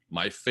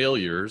 My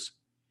failures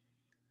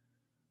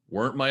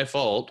weren't my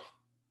fault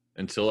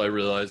until I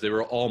realized they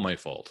were all my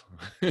fault.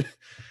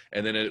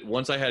 And then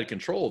once I had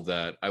control of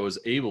that, I was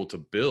able to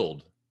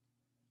build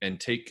and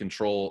take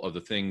control of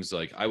the things.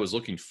 Like I was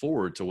looking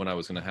forward to when I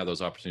was going to have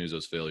those opportunities,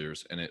 those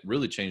failures. And it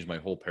really changed my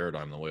whole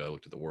paradigm, the way I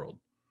looked at the world.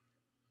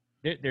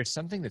 There's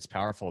something that's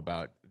powerful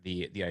about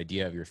the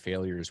idea of your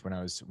failures. When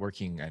I was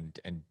working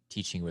and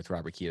teaching with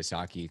Robert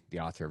Kiyosaki,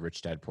 the author of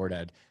Rich Dad Poor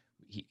Dad,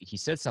 he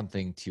said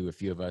something to a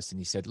few of us, and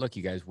he said, look,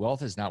 you guys,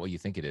 wealth is not what you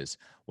think it is.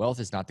 Wealth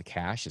is not the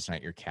cash. It's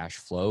not your cash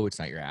flow. It's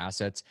not your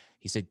assets.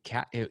 He said,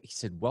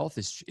 wealth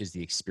is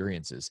the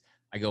experiences.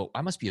 I go,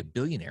 I must be a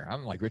billionaire.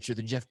 I'm like richer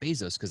than Jeff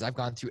Bezos because I've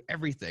gone through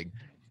everything.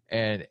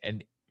 And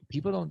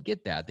people don't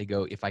get that. They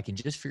go, if I can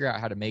just figure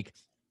out how to make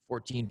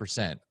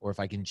 14%, or if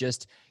I can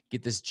just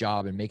get this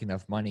job and make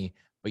enough money,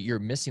 but you're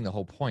missing the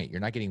whole point.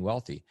 You're not getting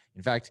wealthy.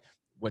 In fact,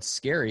 what's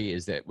scary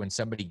is that when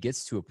somebody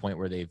gets to a point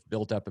where they've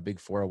built up a big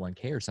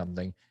 401k or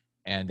something,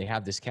 and they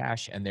have this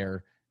cash and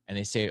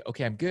they say,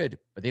 okay, I'm good,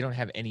 but they don't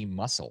have any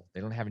muscle. They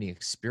don't have any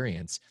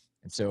experience.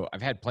 And so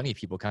I've had plenty of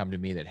people come to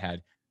me that had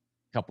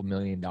a couple $1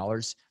 million,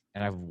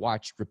 and I've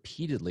watched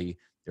repeatedly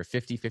they're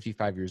 50,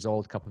 55 years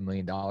old, a couple $1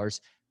 million,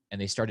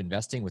 and they start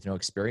investing with no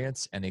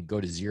experience and they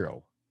go to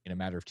zero in a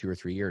matter of 2 or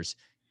 3 years.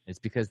 It's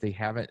because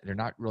they're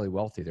not really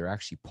wealthy. They're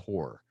actually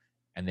poor.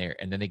 And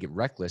then they get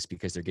reckless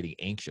because they're getting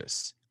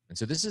anxious. And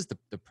so this is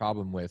the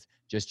problem with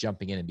just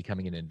jumping in and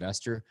becoming an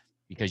investor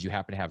because you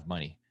happen to have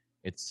money.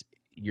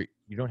 You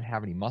don't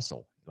have any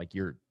muscle. Like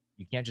you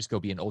can't just go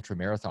be an ultra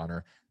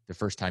marathoner the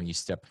first time you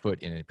step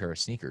foot in a pair of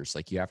sneakers.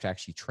 Like you have to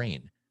actually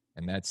train.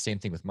 And that's the same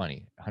thing with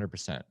money,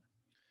 100%.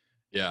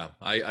 Yeah,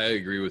 I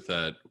agree with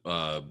that.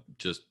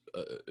 Just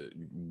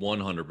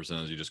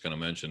 100%, as you just kind of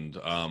mentioned.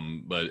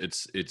 But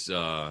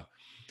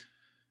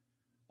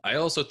I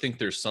also think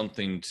there's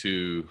something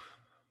to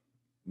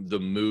the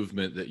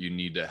movement that you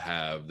need to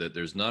have, that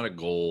there's not a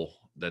goal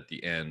at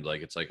the end.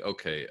 Like, it's like,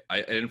 okay,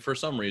 and for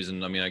some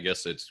reason, I mean, I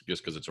guess it's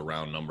just because it's a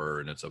round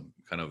number and it's a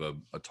kind of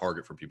a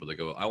target for people that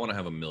go, I want to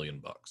have $1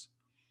 million.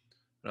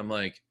 And I'm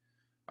like,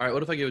 all right,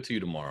 what if I give it to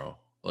you tomorrow?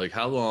 Like,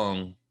 how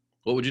long,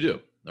 what would you do?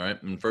 All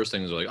right. And first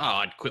things are like, oh,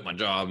 I'd quit my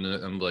job. And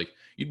I'm like,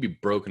 you'd be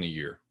broke in a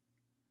year.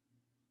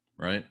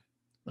 Right.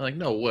 They're like,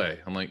 no way.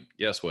 I'm like,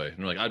 yes way. And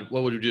they're like,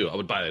 what would you do? I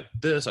would buy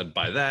this. I'd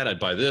buy that. I'd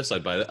buy this.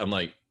 I'd buy that. I'm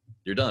like,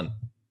 you're done.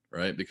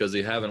 Right. Because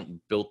they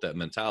haven't built that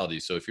mentality.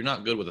 So if you're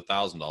not good with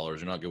 $1,000,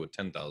 you're not good with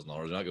 $10,000,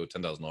 you're not good with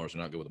 $10,000,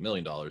 you're not good with $1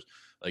 million.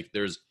 Like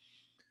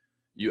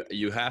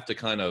you have to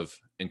kind of,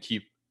 and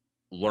keep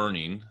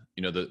learning.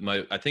 You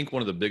know, I think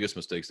one of the biggest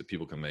mistakes that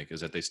people can make is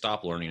that they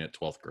stop learning at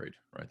 12th grade,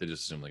 right? They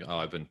just assume like, oh,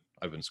 I've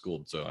been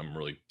schooled, so I'm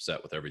really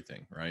set with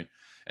everything, right?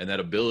 And that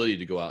ability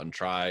to go out and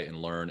try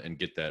and learn and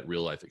get that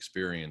real life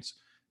experience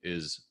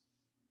is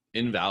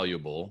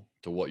invaluable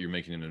to what you're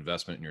making an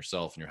investment in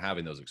yourself, and you're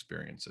having those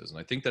experiences. And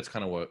I think that's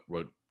kind of what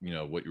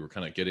you were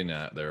kind of getting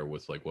at there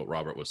with like what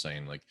Robert was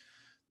saying. Like,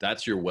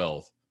 that's your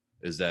wealth,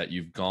 is that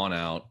you've gone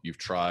out, you've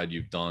tried,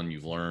 you've done,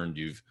 you've learned,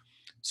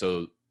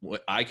 so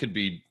what I could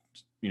be,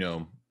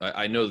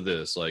 I know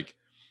this, like,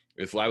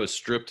 if I was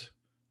stripped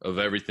of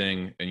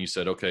everything and you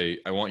said, okay,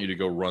 I want you to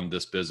go run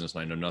this business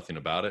and I know nothing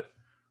about it.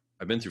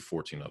 I've been through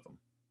 14 of them.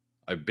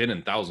 I've been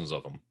in thousands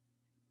of them.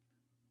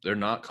 They're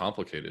not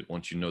complicated.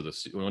 Once you know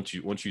this, once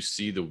you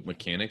see the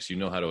mechanics, you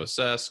know how to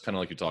assess, kind of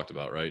like you talked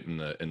about, right?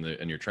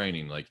 In your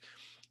training, like,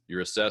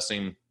 you're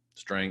assessing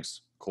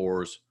strengths,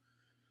 cores,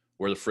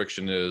 where the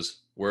friction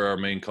is, where our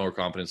main core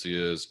competency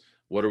is,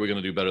 what are we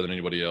going to do better than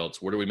anybody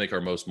else? Where do we make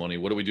our most money?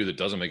 What do we do that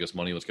doesn't make us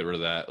money? Let's get rid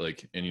of that.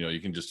 Like, and you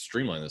can just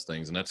streamline those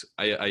things. And that's,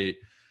 I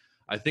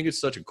think it's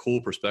such a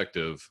cool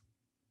perspective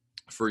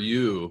for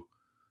you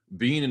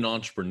being an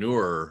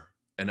entrepreneur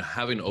and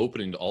having an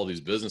opening to all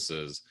these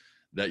businesses,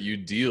 that you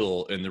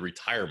deal in the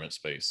retirement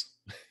space.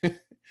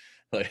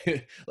 like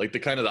the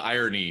kind of the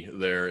irony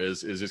there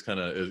is just kind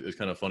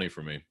of funny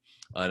for me.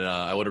 And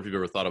I wonder if you've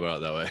ever thought about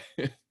it that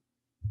way.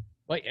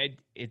 Well,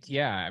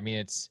 yeah. I mean,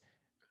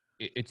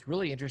 it's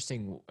really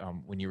interesting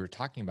when you were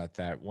talking about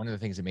that. One of the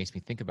things that makes me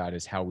think about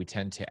is how we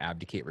tend to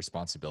abdicate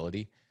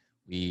responsibility.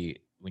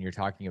 When you're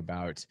talking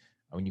about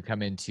when you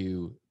come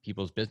into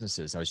people's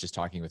businesses, I was just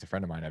talking with a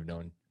friend of mine I've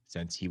known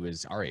since he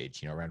was our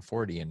age, around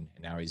 40, and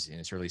now he's in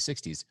his early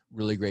 60s.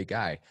 Really great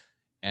guy,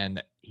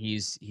 and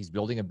he's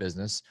building a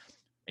business,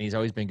 and he's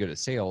always been good at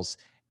sales,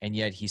 and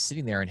yet he's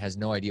sitting there and has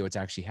no idea what's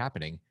actually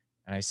happening.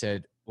 And I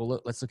said, well,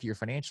 let's look at your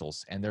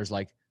financials. And there's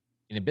like,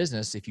 in a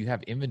business, if you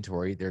have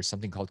inventory, there's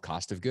something called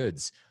cost of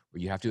goods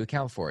where you have to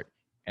account for it.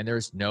 And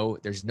there's no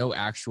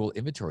actual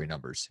inventory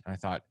numbers. And I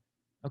thought,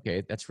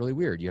 okay, that's really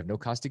weird. You have no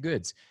cost of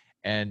goods.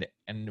 And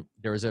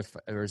there was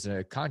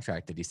a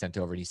contract that he sent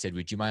over, and he said,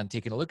 would you mind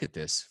taking a look at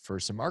this for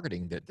some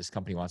marketing that this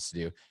company wants to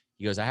do?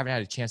 He goes, I haven't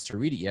had a chance to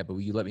read it yet, but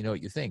will you let me know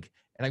what you think?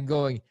 And I'm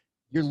going,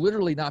 you're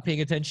literally not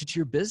paying attention to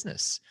your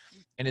business.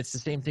 And it's the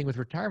same thing with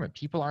retirement.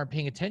 People aren't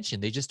paying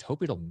attention. They just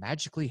hope it'll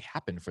magically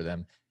happen for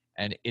them.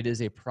 And it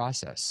is a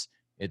process.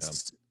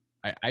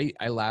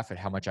 I laugh at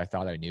how much I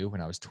thought I knew when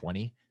I was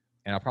 20,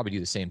 and I'll probably do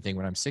the same thing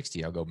when I'm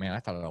 60. I'll go, man,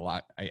 I thought a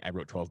lot. I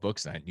wrote 12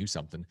 books and I knew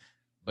something,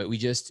 but we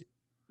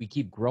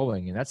keep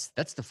growing. And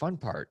that's the fun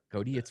part,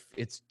 Cody.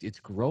 It's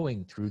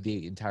growing through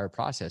the entire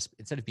process.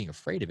 Instead of being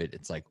afraid of it,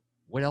 it's like,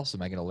 what else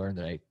am I going to learn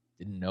that I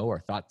didn't know or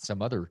thought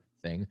some other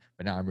thing,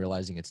 but now I'm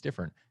realizing it's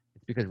different.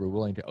 It's because we're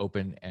willing to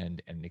open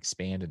and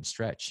expand and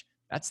stretch.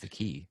 That's the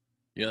key.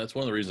 Yeah, that's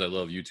one of the reasons I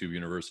love YouTube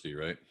University,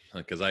 right?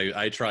 Because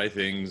I try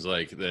things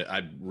like that.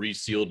 I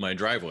resealed my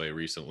driveway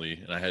recently,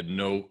 and I had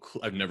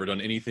I've never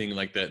done anything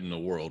like that in the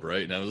world,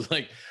 right? And I was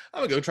like,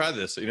 I'm gonna go try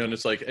this, and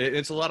it's like,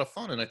 it's a lot of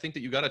fun. And I think that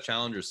you got to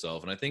challenge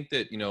yourself. And I think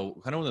that, kind of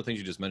one of the things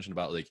you just mentioned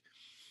about, like,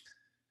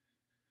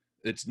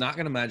 it's not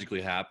gonna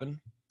magically happen.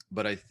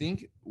 But I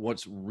think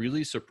what's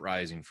really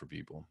surprising for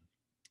people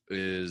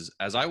is,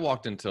 as I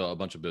walked into a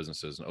bunch of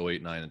businesses in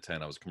 08, 9, and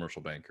 10, I was a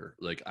commercial banker.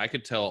 Like, I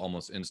could tell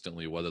almost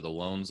instantly whether the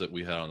loans that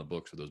we had on the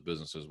books for those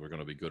businesses were going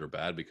to be good or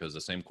bad, because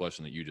the same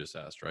question that you just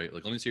asked, right?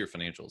 Like, let me see your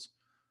financials.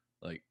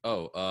 Like,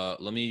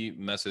 let me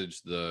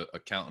message the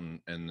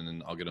accountant and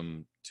then I'll get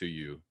them to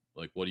you.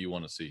 Like, what do you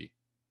want to see?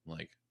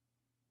 Like,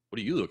 what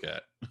do you look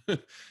at?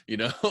 You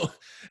know,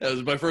 that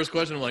was my first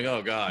question. I'm like,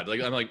 oh God,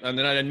 like, I'm like, and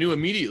then I knew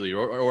immediately,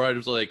 or I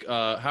was like,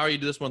 how are you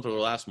this month or the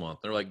last month?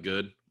 They're like,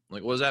 good. I'm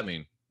like, what does that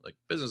mean? Like,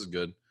 business is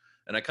good.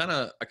 And I kind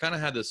of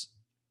had this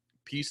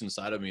piece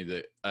inside of me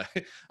that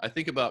I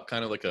think about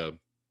kind of like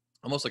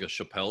almost like a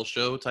Chappelle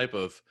show type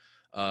of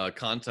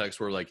context,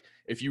 where like,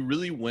 if you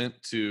really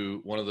went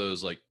to one of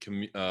those like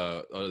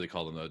what do they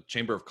call them, the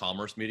Chamber of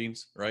Commerce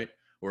meetings, right,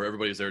 where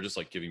everybody's there just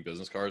like giving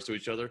business cards to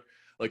each other.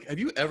 Like, have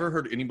you ever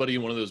heard anybody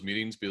in one of those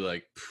meetings be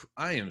like,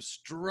 I am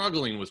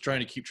struggling with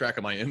trying to keep track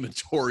of my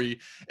inventory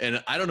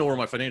and I don't know where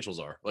my financials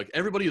are? Like,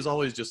 everybody is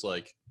always just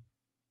like,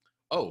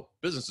 oh,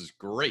 business is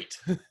great.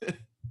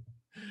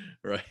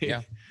 Right.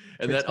 Yeah.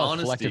 And It's that called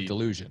honesty, collective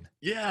delusion.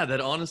 yeah,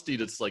 that honesty,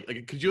 that's like,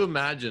 could you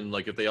imagine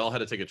like if they all had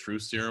to take a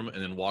truth serum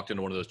and then walked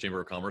into one of those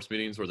Chamber of Commerce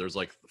meetings where there's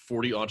like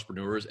 40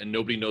 entrepreneurs and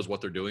nobody knows what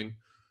they're doing,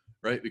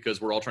 right?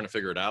 Because we're all trying to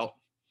figure it out.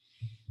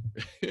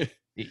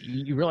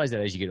 You realize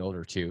that as you get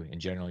older too. In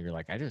general, you're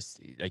like,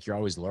 you're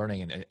always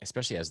learning, and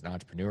especially as an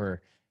entrepreneur,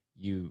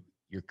 you're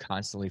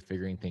constantly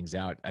figuring things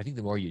out. I think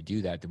the more you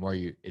do that, the more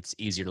it's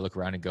easier to look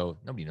around and go,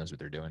 nobody knows what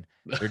they're doing.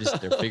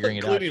 They're figuring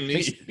it out. Including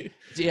me.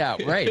 Yeah,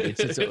 right.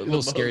 It's a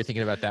little scary most.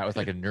 thinking about that with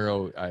like a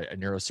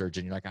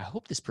neurosurgeon. You're like, I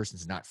hope this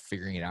person's not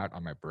figuring it out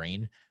on my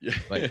brain. Yeah.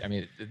 But I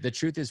mean, the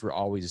truth is we're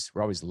always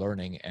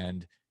learning.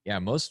 And yeah,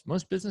 most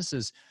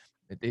businesses,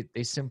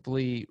 they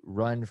simply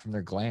run from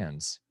their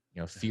glands,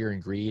 fear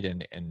and greed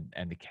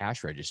and the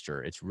cash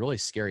register. It's really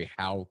scary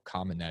how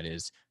common that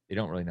is. They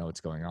don't really know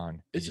what's going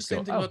on. It's the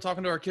same thing about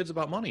talking to our kids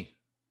about money,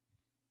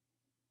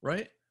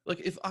 right?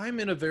 Like, if I'm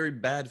in a very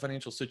bad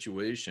financial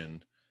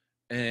situation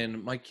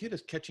and my kid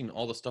is catching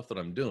all the stuff that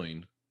I'm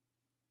doing,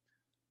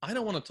 I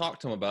don't want to talk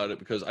to him about it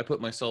because I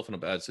put myself in a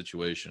bad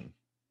situation.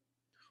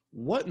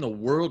 What in the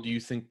world do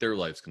you think their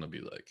life's going to be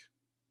like?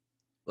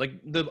 Like,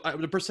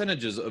 the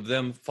percentages of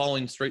them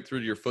falling straight through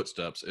to your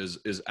footsteps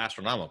is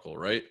astronomical,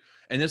 right?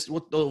 And it's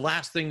what the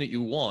last thing that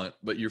you want,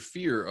 but your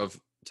fear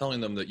of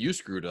telling them that you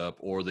screwed up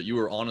or that you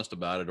were honest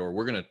about it, or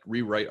we're going to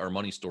rewrite our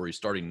money story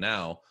starting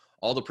now.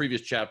 All the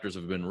previous chapters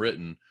have been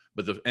written,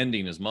 but the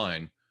ending is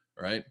mine,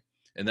 right?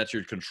 And that's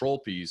your control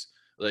piece.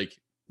 Like,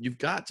 you've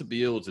got to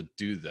be able to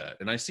do that.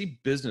 And I see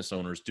business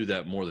owners do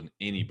that more than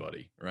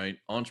anybody, right?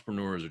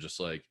 Entrepreneurs are just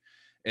like,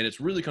 and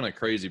it's really kind of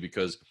crazy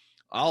because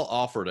I'll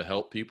offer to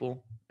help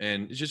people,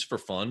 and it's just for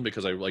fun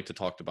because I like to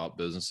talk about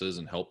businesses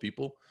and help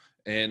people.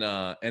 And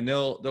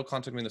they'll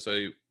contact me and they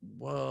say,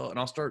 well, and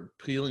I'll start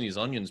peeling these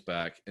onions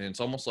back, and it's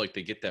almost like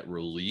they get that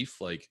relief,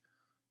 like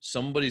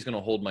somebody's going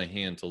to hold my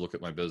hand to look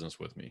at my business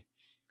with me.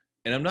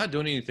 And I'm not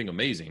doing anything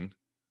amazing,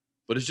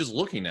 but it's just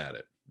looking at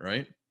it,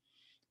 right?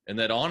 And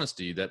that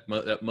honesty,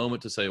 that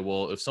moment to say,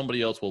 well, if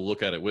somebody else will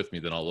look at it with me,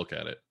 then I'll look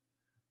at it.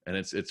 And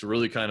it's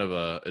really kind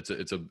of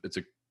it's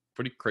a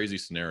pretty crazy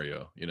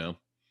scenario,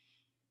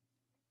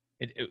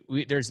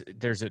 There's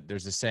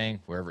a saying,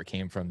 wherever it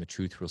came from, the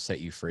truth will set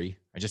you free.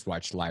 I just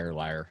watched Liar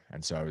Liar,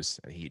 and so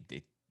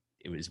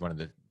it was one of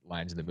the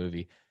lines in the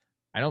movie.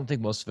 I don't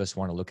think most of us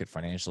want to look at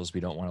financials.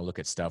 We don't want to look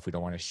at stuff. We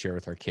don't want to share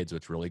with our kids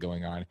what's really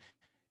going on,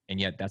 and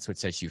yet that's what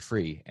sets you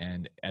free.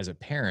 And as a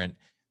parent,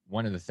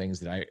 one of the things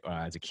that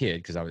I, as a kid,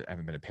 because I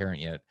haven't been a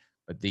parent yet,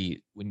 but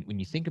when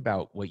you think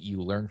about what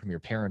you learn from your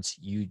parents,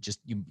 you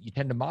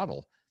tend to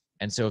model.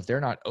 And so if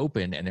they're not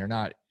open and they're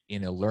not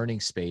in a learning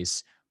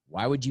space,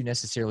 why would you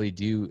necessarily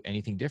do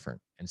anything different?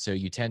 And so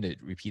you tend to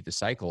repeat the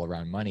cycle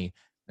around money.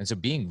 And so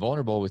being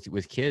vulnerable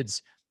with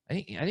kids,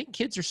 I think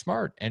kids are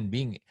smart. And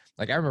being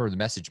like, I remember the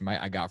message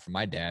I got from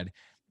my dad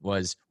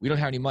was, we don't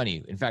have any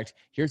money. In fact,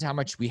 here's how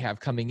much we have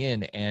coming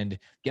in. And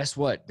guess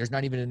what? There's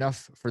not even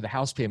enough for the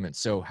house payment.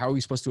 So how are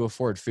we supposed to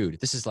afford food?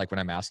 This is like when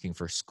I'm asking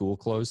for school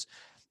clothes.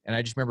 And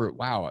I just remember,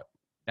 wow,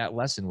 that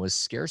lesson was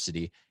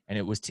scarcity. And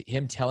it was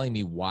him telling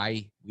me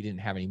why we didn't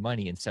have any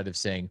money, instead of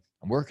saying,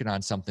 I'm working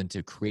on something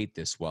to create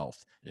this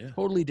wealth. Yeah.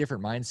 Totally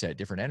different mindset,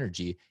 different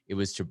energy. It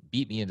was to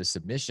beat me into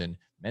submission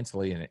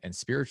mentally and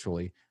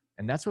spiritually.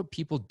 And that's what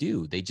people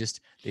do. They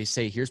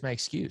say, here's my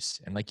excuse.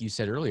 And like you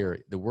said earlier,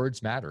 the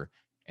words matter.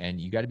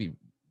 And you got to be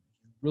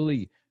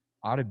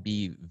ought to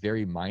be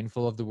very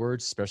mindful of the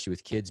words, especially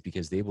with kids,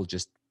 because they'll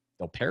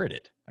parrot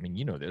it. I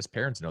mean, this,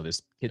 parents know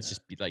this. Kids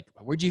just be like,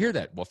 where'd you hear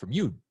that? Well, from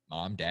you,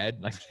 mom,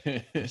 dad. Like,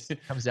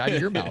 it comes out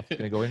of your mouth. It's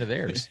going to go into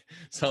theirs.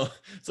 So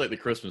it's like the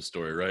Christmas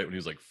Story, right? When he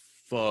was like,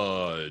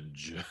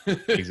 fudge.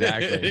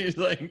 Exactly. He's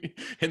like,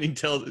 and he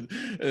tells on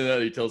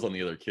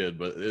the other kid,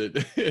 but and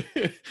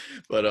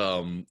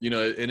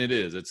it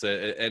is,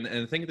 and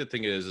I think the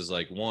thing is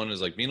like, one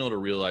is like being able to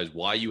realize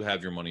why you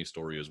have your money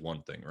story is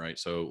one thing, right?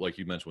 So like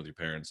you mentioned with your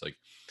parents, like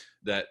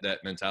that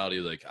mentality,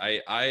 like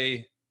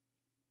I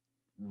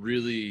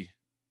really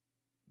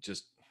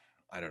just,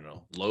 I don't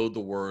know, load the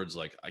words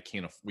like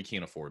we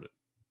can't afford it,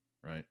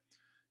 right?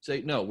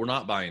 Say, no, we're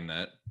not buying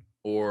that.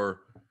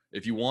 Or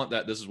if you want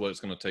that, this is what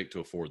it's going to take to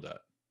afford that.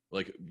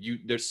 Like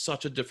there's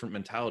such a different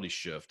mentality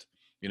shift,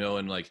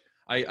 and like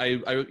I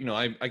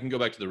can go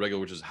back to the regular,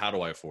 which is how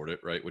do I afford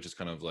it, right? Which is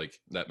kind of like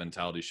that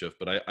mentality shift.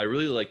 But I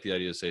really like the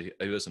idea to say,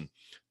 hey, listen,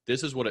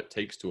 this is what it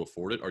takes to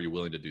afford it. Are you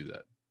willing to do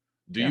that?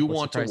 Do Yeah, you what's the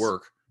want to price?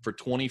 work for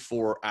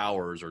 24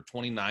 hours or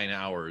 29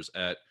 hours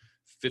at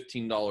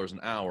 $15 an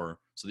hour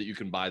so that you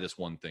can buy this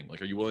one thing?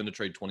 Like, are you willing to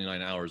trade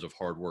 29 hours of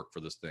hard work for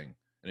this thing?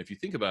 And if you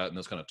think about it in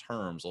those kind of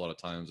terms, a lot of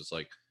times it's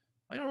like,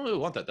 I don't really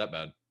want that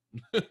bad.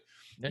 You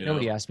know?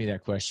 Nobody asked me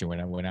that question when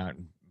I went out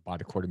and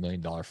bought a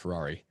 $250,000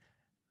 Ferrari.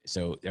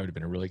 So that would have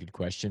been a really good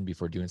question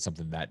before doing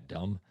something that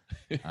dumb.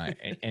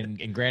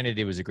 And granted,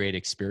 it was a great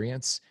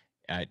experience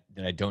that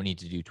I don't need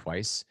to do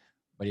twice.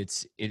 But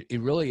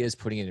it really is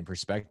putting it in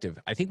perspective.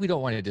 I think we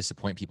don't want to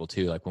disappoint people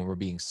too. Like when we're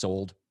being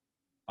sold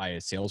by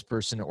a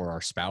salesperson or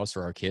our spouse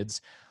or our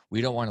kids,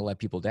 we don't want to let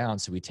people down.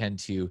 So we tend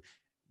to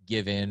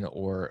give in,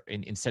 or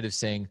instead of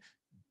saying,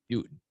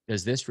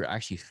 does this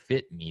actually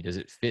fit me? Does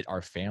it fit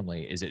our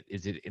family? Is it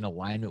in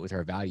alignment with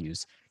our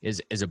values?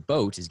 Is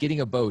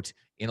getting a boat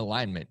in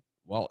alignment?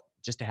 Well,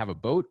 just to have a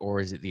boat, or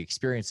is it the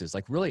experiences?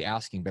 Like really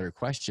asking better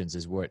questions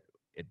is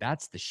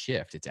that's the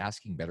shift. It's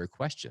asking better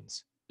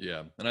questions.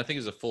 Yeah. And I think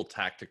it's a full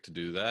tactic to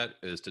do that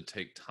is to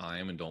take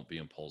time and don't be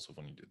impulsive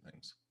when you do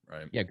things.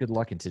 Right. Yeah, good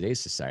luck in today's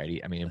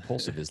society. I mean,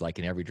 impulsive is like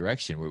in every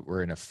direction.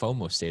 We're in a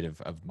FOMO state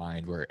of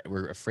mind where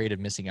we're afraid of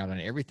missing out on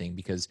everything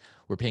because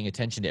we're paying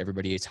attention to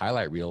everybody's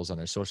highlight reels on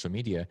their social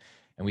media.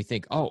 And we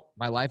think, oh,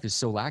 my life is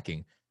so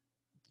lacking.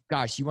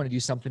 Gosh, you want to do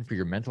something for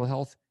your mental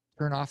health?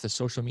 Turn off the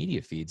social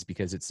media feeds,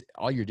 because it's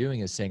all you're doing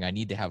is saying, I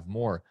need to have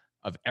more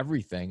of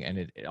everything. And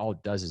it all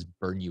it does is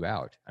burn you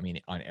out. I mean,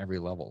 on every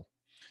level.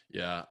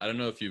 Yeah, I don't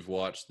know if you've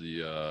watched what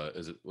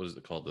is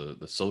it called?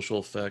 The Social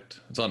Effect.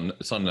 It's on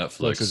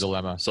Netflix. Social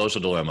Dilemma. Social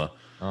Dilemma.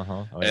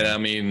 Uh-huh. Oh, And yeah. I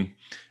mean,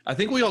 I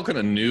think we all kind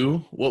of knew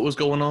what was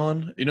going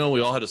on. You know,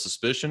 we all had a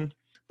suspicion,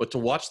 but to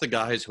watch the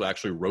guys who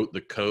actually wrote the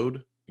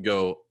code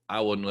go,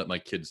 I wouldn't let my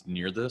kids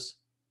near this.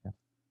 Yeah.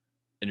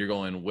 And you're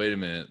going, wait a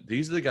minute,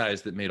 these are the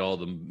guys that made all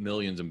the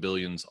millions and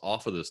billions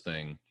off of this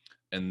thing,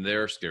 and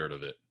they're scared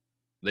of it.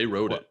 They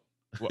wrote it.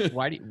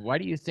 Why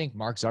do you think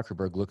Mark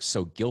Zuckerberg looks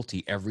so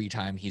guilty every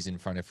time he's in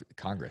front of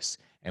Congress?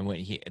 And when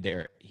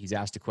he's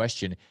asked a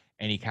question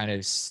and he kind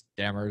of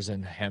stammers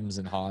and hems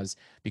and haws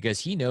because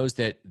he knows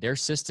that their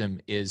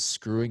system is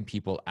screwing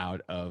people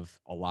out of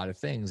a lot of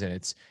things.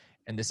 And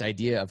this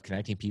idea of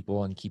connecting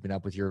people and keeping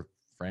up with your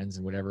friends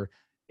and whatever,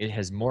 it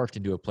has morphed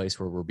into a place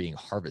where we're being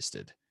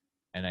harvested.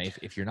 And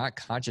if you're not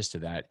conscious to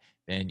that,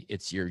 then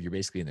you're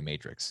basically in the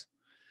matrix.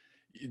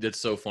 That's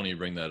so funny you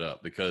bring that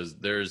up because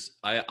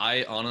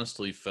I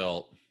honestly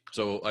felt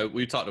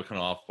we talked kind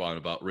of offline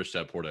about Rich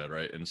Dad Poor Dad,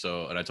 right? And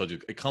I told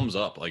you it comes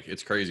up like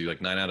it's crazy.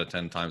 Like 9 out of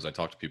 10 times I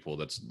talk to people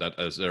that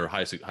as they're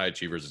high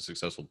achievers and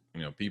successful,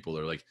 people,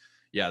 they're like,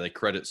 yeah, they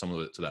credit some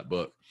of it to that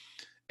book.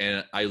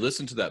 And I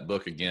listened to that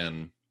book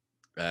again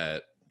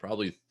at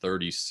probably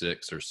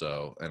 36 or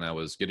so, and I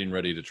was getting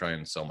ready to try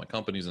and sell my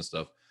companies and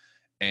stuff.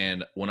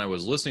 And when I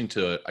was listening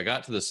to it, I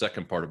got to the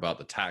second part about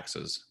the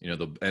taxes,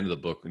 the end of the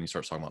book when he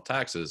starts talking about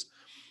taxes.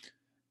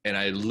 And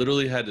I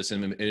literally had this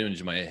image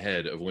in my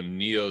head of when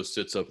Neo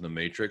sits up in the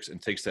Matrix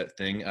and takes that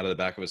thing out of the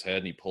back of his head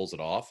and he pulls it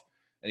off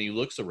and he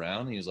looks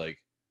around and he's like,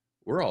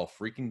 we're all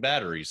freaking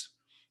batteries.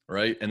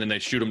 Right. And then they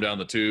shoot him down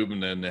the tube.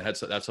 And then that's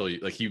how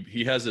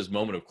he has this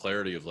moment of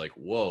clarity of like,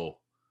 whoa,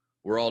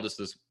 we're all just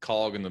this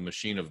cog in the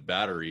machine of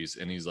batteries.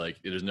 And he's like,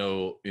 there's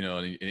no,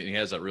 and he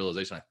has that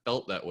realization. I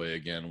felt that way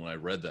again when I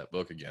read that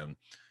book again.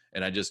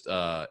 And I just,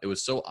 it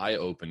was so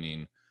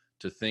eye-opening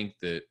to think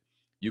that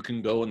you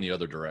can go in the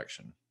other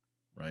direction.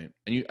 Right.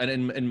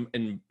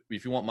 And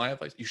if you want my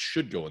advice, you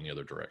should go in the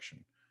other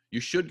direction. You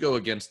should go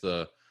against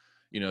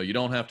you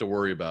don't have to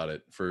worry about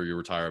it for your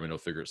retirement. It'll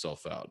figure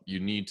itself out. You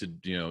need to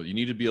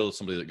be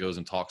somebody that goes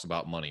and talks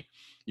about money.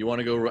 You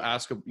want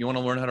to you want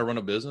to learn how to run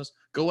a business?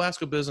 Go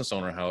ask a business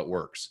owner how it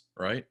works,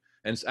 right?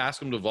 And ask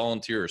them to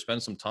volunteer or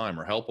spend some time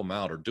or help them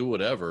out or do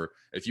whatever.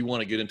 If you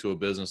want to get into a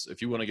business, if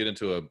you want to get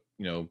into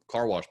a,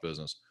 car wash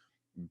business,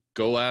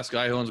 go ask a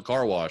guy who owns a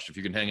car wash if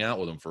you can hang out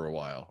with him for a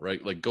while,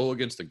 right? Like go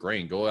against the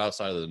grain, go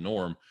outside of the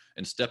norm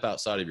and step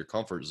outside of your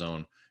comfort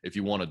zone if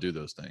you want to do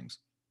those things.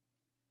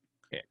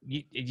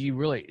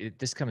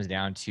 This comes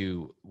down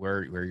to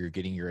where you're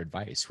getting your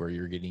advice, where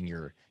you're getting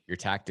your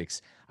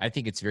tactics. I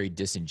think it's very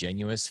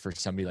disingenuous for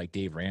somebody like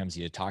Dave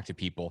Ramsey to talk to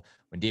people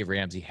when Dave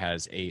Ramsey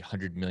has a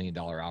 $100 million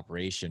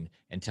operation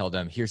and tell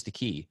them, here's the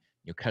key,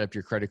 cut up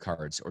your credit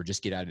cards or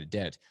just get out of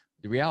debt.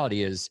 The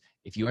reality is,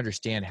 if you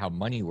understand how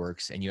money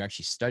works and you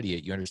actually study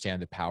it, you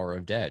understand the power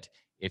of debt.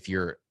 If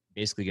you're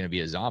basically going to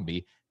be a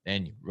zombie,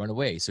 then run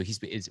away. So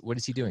what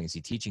is he doing? Is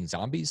he teaching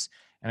zombies?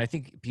 And I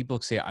think people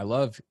say, I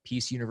love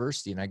Peace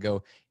University. And I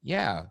go,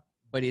 yeah,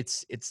 but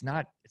it's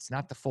not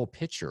the full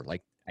picture.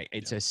 Like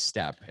it's a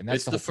step. And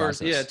that's the first.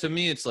 Process. Yeah. To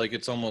me,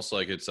 it's almost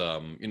like it's,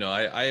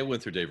 I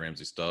went through Dave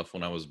Ramsey stuff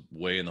when I was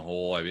way in the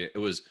hole. I mean,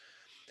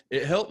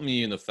 it helped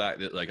me in the fact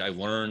that like I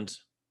learned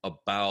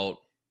about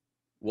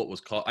what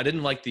was called, I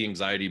didn't like the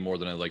anxiety more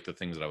than I liked the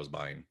things that I was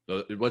buying.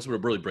 That's what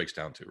it really breaks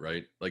down to,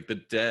 right? Like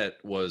the debt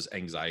was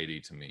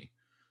anxiety to me.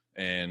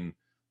 And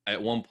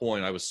at one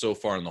point I was so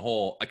far in the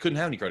hole, I couldn't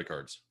have any credit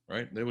cards,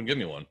 right? They wouldn't give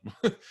me one,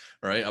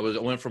 right? I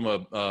went from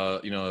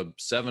a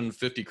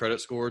 750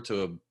 credit score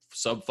to a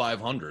sub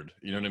 500,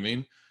 you know what I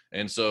mean?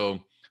 And so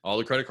all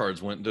the credit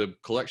cards went into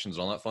collections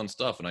and all that fun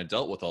stuff. And I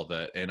dealt with all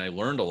that. And I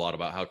learned a lot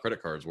about how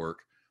credit cards work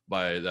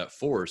by that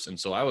force. And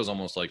so I was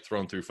almost like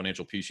thrown through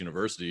Financial Peace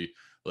University,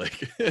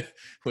 like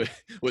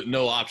with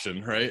no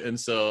option. Right. And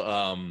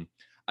so,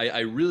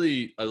 I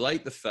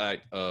like the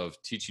fact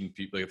of teaching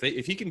people, like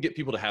if he can get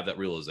people to have that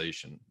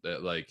realization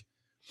that like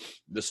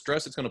the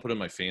stress it's going to put in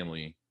my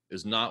family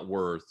is not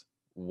worth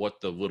what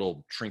the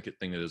little trinket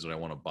thing it is that I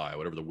want to buy,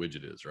 whatever the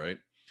widget is. Right.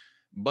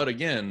 But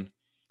again,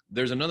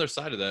 there's another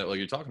side of that. Like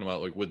you're talking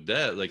about, like with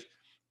debt, like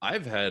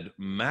I've had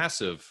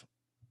massive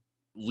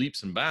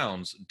leaps and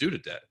bounds due to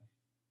debt,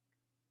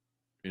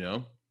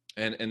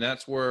 and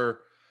that's where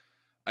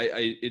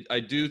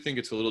I do think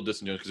it's a little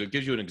disingenuous, because it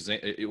gives you an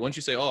example. Once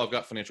you say, "Oh, I've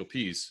got financial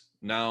peace,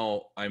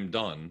 now I'm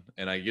done,"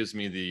 and it gives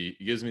me the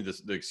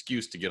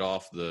excuse to get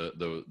off the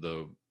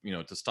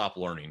to stop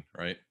learning,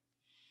 right?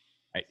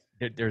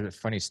 There's a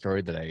funny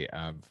story that I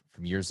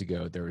from years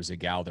ago. There was a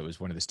gal that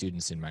was one of the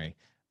students in my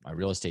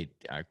real estate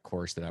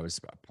course that I was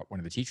one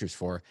of the teachers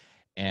for,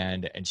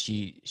 and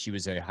she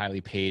was a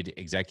highly paid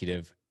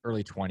executive,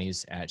 early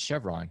 20s at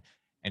Chevron.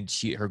 And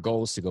her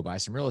goal was to go buy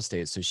some real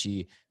estate. So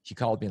she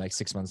called me like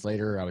 6 months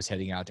later. I was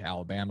heading out to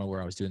Alabama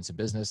where I was doing some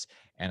business,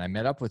 and I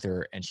met up with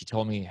her, and she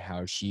told me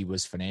how she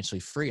was financially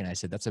free. And I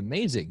said, "That's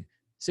amazing.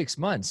 6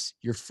 months,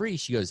 you're free."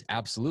 She goes,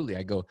 "Absolutely."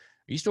 I go, "Are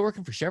you still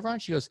working for Chevron?"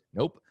 She goes,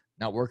 "Nope,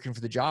 not working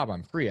for the job.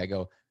 I'm free." I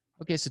go,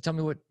 "Okay, so tell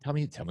me what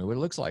it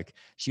looks like."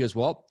 She goes,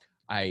 "Well,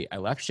 I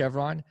left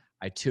Chevron.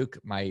 I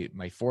took my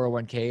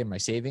 401k and my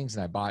savings,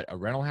 and I bought a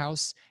rental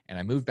house, and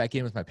I moved back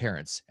in with my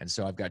parents. And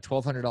so I've got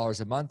 $1,200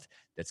 a month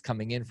that's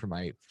coming in for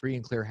my free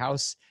and clear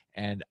house,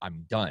 and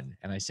I'm done."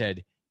 And I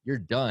said, "You're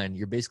done.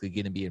 You're basically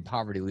going to be in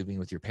poverty living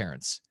with your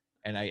parents."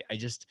 And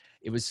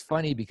it was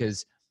funny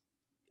because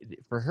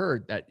for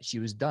her that she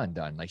was done.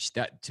 Like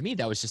that, to me,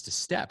 that was just a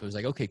step. It was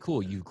like, okay,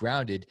 cool. You've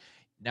grounded.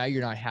 Now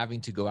you're not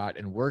having to go out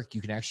and work.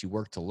 You can actually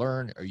work to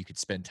learn, or you could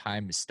spend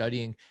time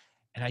studying.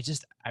 And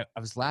I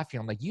was laughing.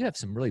 I'm like, "You have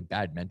some really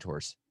bad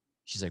mentors."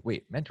 She's like,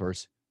 "Wait,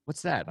 mentors?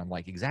 What's that?" And I'm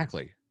like,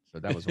 "Exactly." So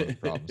that was one of the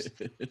problems.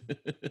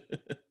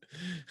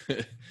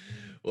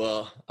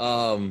 Well,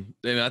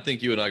 I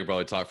think you and I could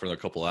probably talk for another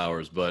couple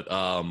hours, but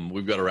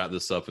we've got to wrap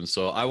this up. And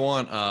so I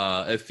want,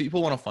 if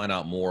people want to find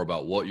out more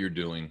about what you're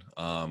doing,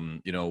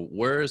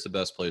 where is the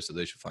best place that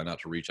they should find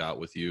out to reach out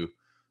with you?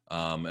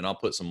 And I'll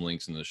put some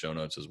links in the show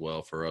notes as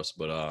well for us.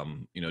 But,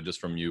 just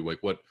from you, like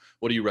what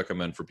do you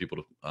recommend for people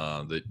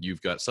to, that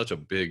you've got such a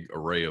big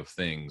array of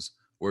things?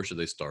 Where should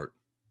they start?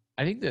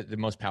 I think that the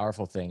most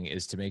powerful thing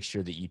is to make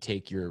sure that you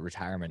take your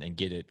retirement and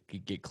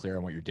get clear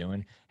on what you're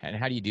doing. And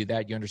how do you do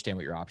that? You understand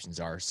what your options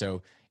are.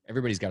 So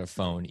everybody's got a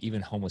phone.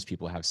 Even homeless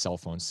people have cell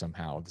phones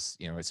somehow.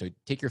 So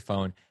take your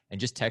phone and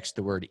just text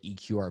the word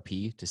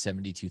EQRP to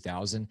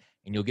 72,000,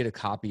 and you'll get a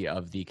copy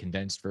of the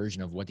condensed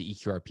version of what the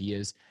EQRP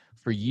is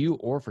for you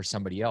or for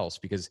somebody else.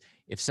 Because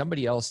if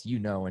somebody else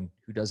and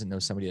who doesn't know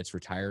somebody that's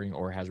retiring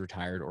or has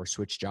retired or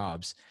switched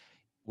jobs,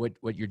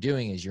 what you're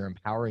doing is you're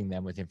empowering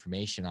them with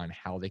information on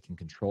how they can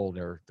control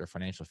their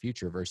financial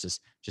future versus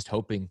just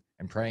hoping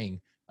and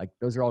praying. Like,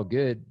 those are all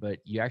good, but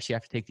you actually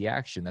have to take the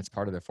action. That's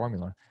part of the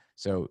formula.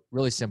 So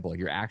really simple.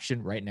 Your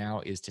action right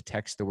now is to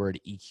text the word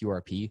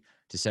EQRP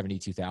to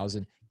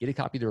 72,000, get a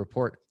copy of the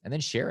report, and then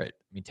share it.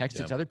 I mean, text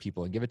it to other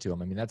people and give it to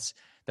them. I mean, that's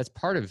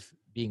part of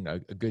being a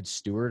good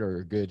steward or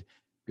a good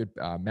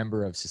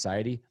member of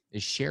society,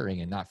 is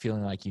sharing and not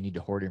feeling like you need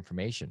to hoard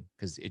information,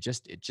 because it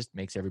just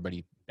makes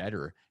everybody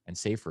better and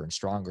safer and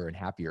stronger and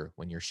happier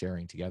when you're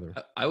sharing together.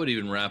 I would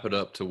even wrap it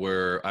up to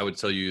where I would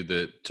tell you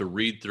that to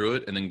read through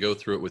it and then go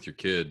through it with your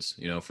kids,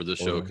 for this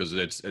show, because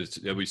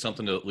it'll be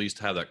something to at least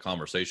have that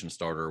conversation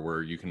starter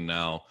where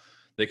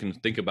they can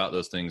think about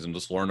those things and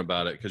just learn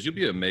about it, because you'll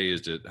be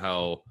amazed at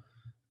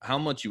how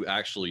much you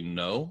actually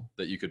know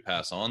that you could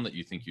pass on that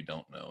you think you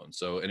don't know.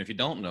 And if you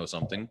don't know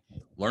something,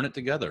 learn it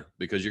together,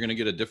 because you're going to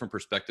get a different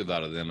perspective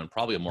out of them, and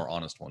probably a more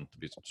honest one, to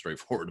be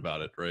straightforward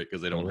about it. Right.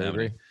 Because they don't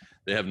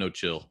they have no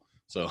chill.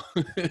 So,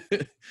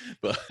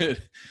 but,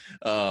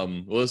 well,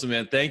 listen,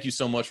 man, thank you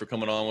so much for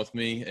coming on with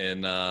me,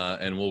 and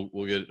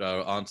we'll get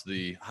onto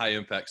the high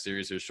impact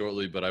series here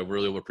shortly, but I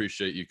really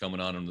appreciate you coming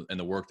on and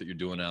the work that you're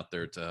doing out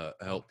there to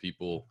help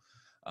people,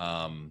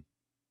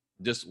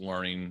 just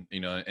learning,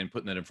 and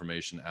putting that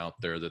information out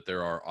there, that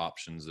there are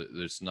options, that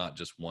it's not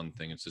just one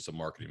thing. It's just a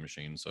marketing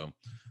machine. So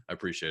I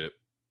appreciate it.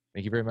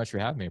 Thank you very much for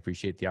having me. I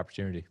appreciate the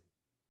opportunity.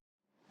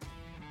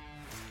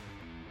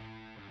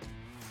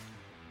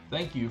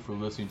 Thank you for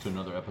listening to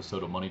another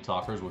episode of Money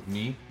Talkers with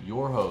me,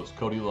 your host,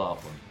 Cody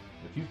Laughlin.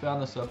 If you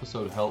found this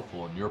episode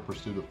helpful in your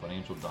pursuit of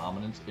financial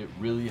dominance, it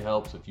really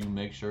helps if you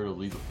make sure to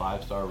leave a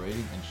 5-star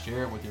rating and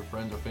share it with your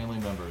friends or family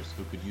members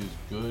who could use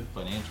good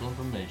financial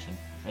information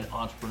and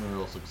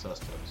entrepreneurial success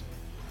tips.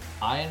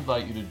 I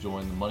invite you to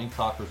join the Money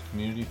Talkers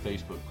community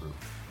Facebook group.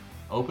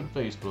 Open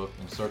Facebook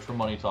and search for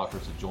Money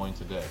Talkers to join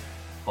today.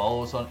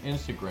 Follow us on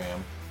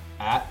Instagram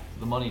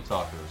 @The Money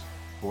Talkers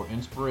for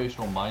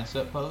inspirational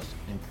mindset posts,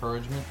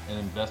 encouragement, and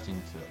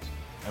investing tips.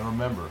 And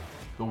remember,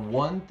 the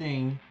one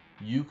thing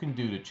you can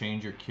do to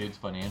change your kids'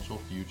 financial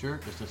future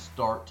is to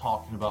start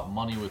talking about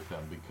money with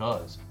them,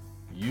 because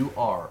you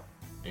are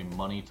a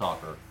money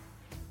talker.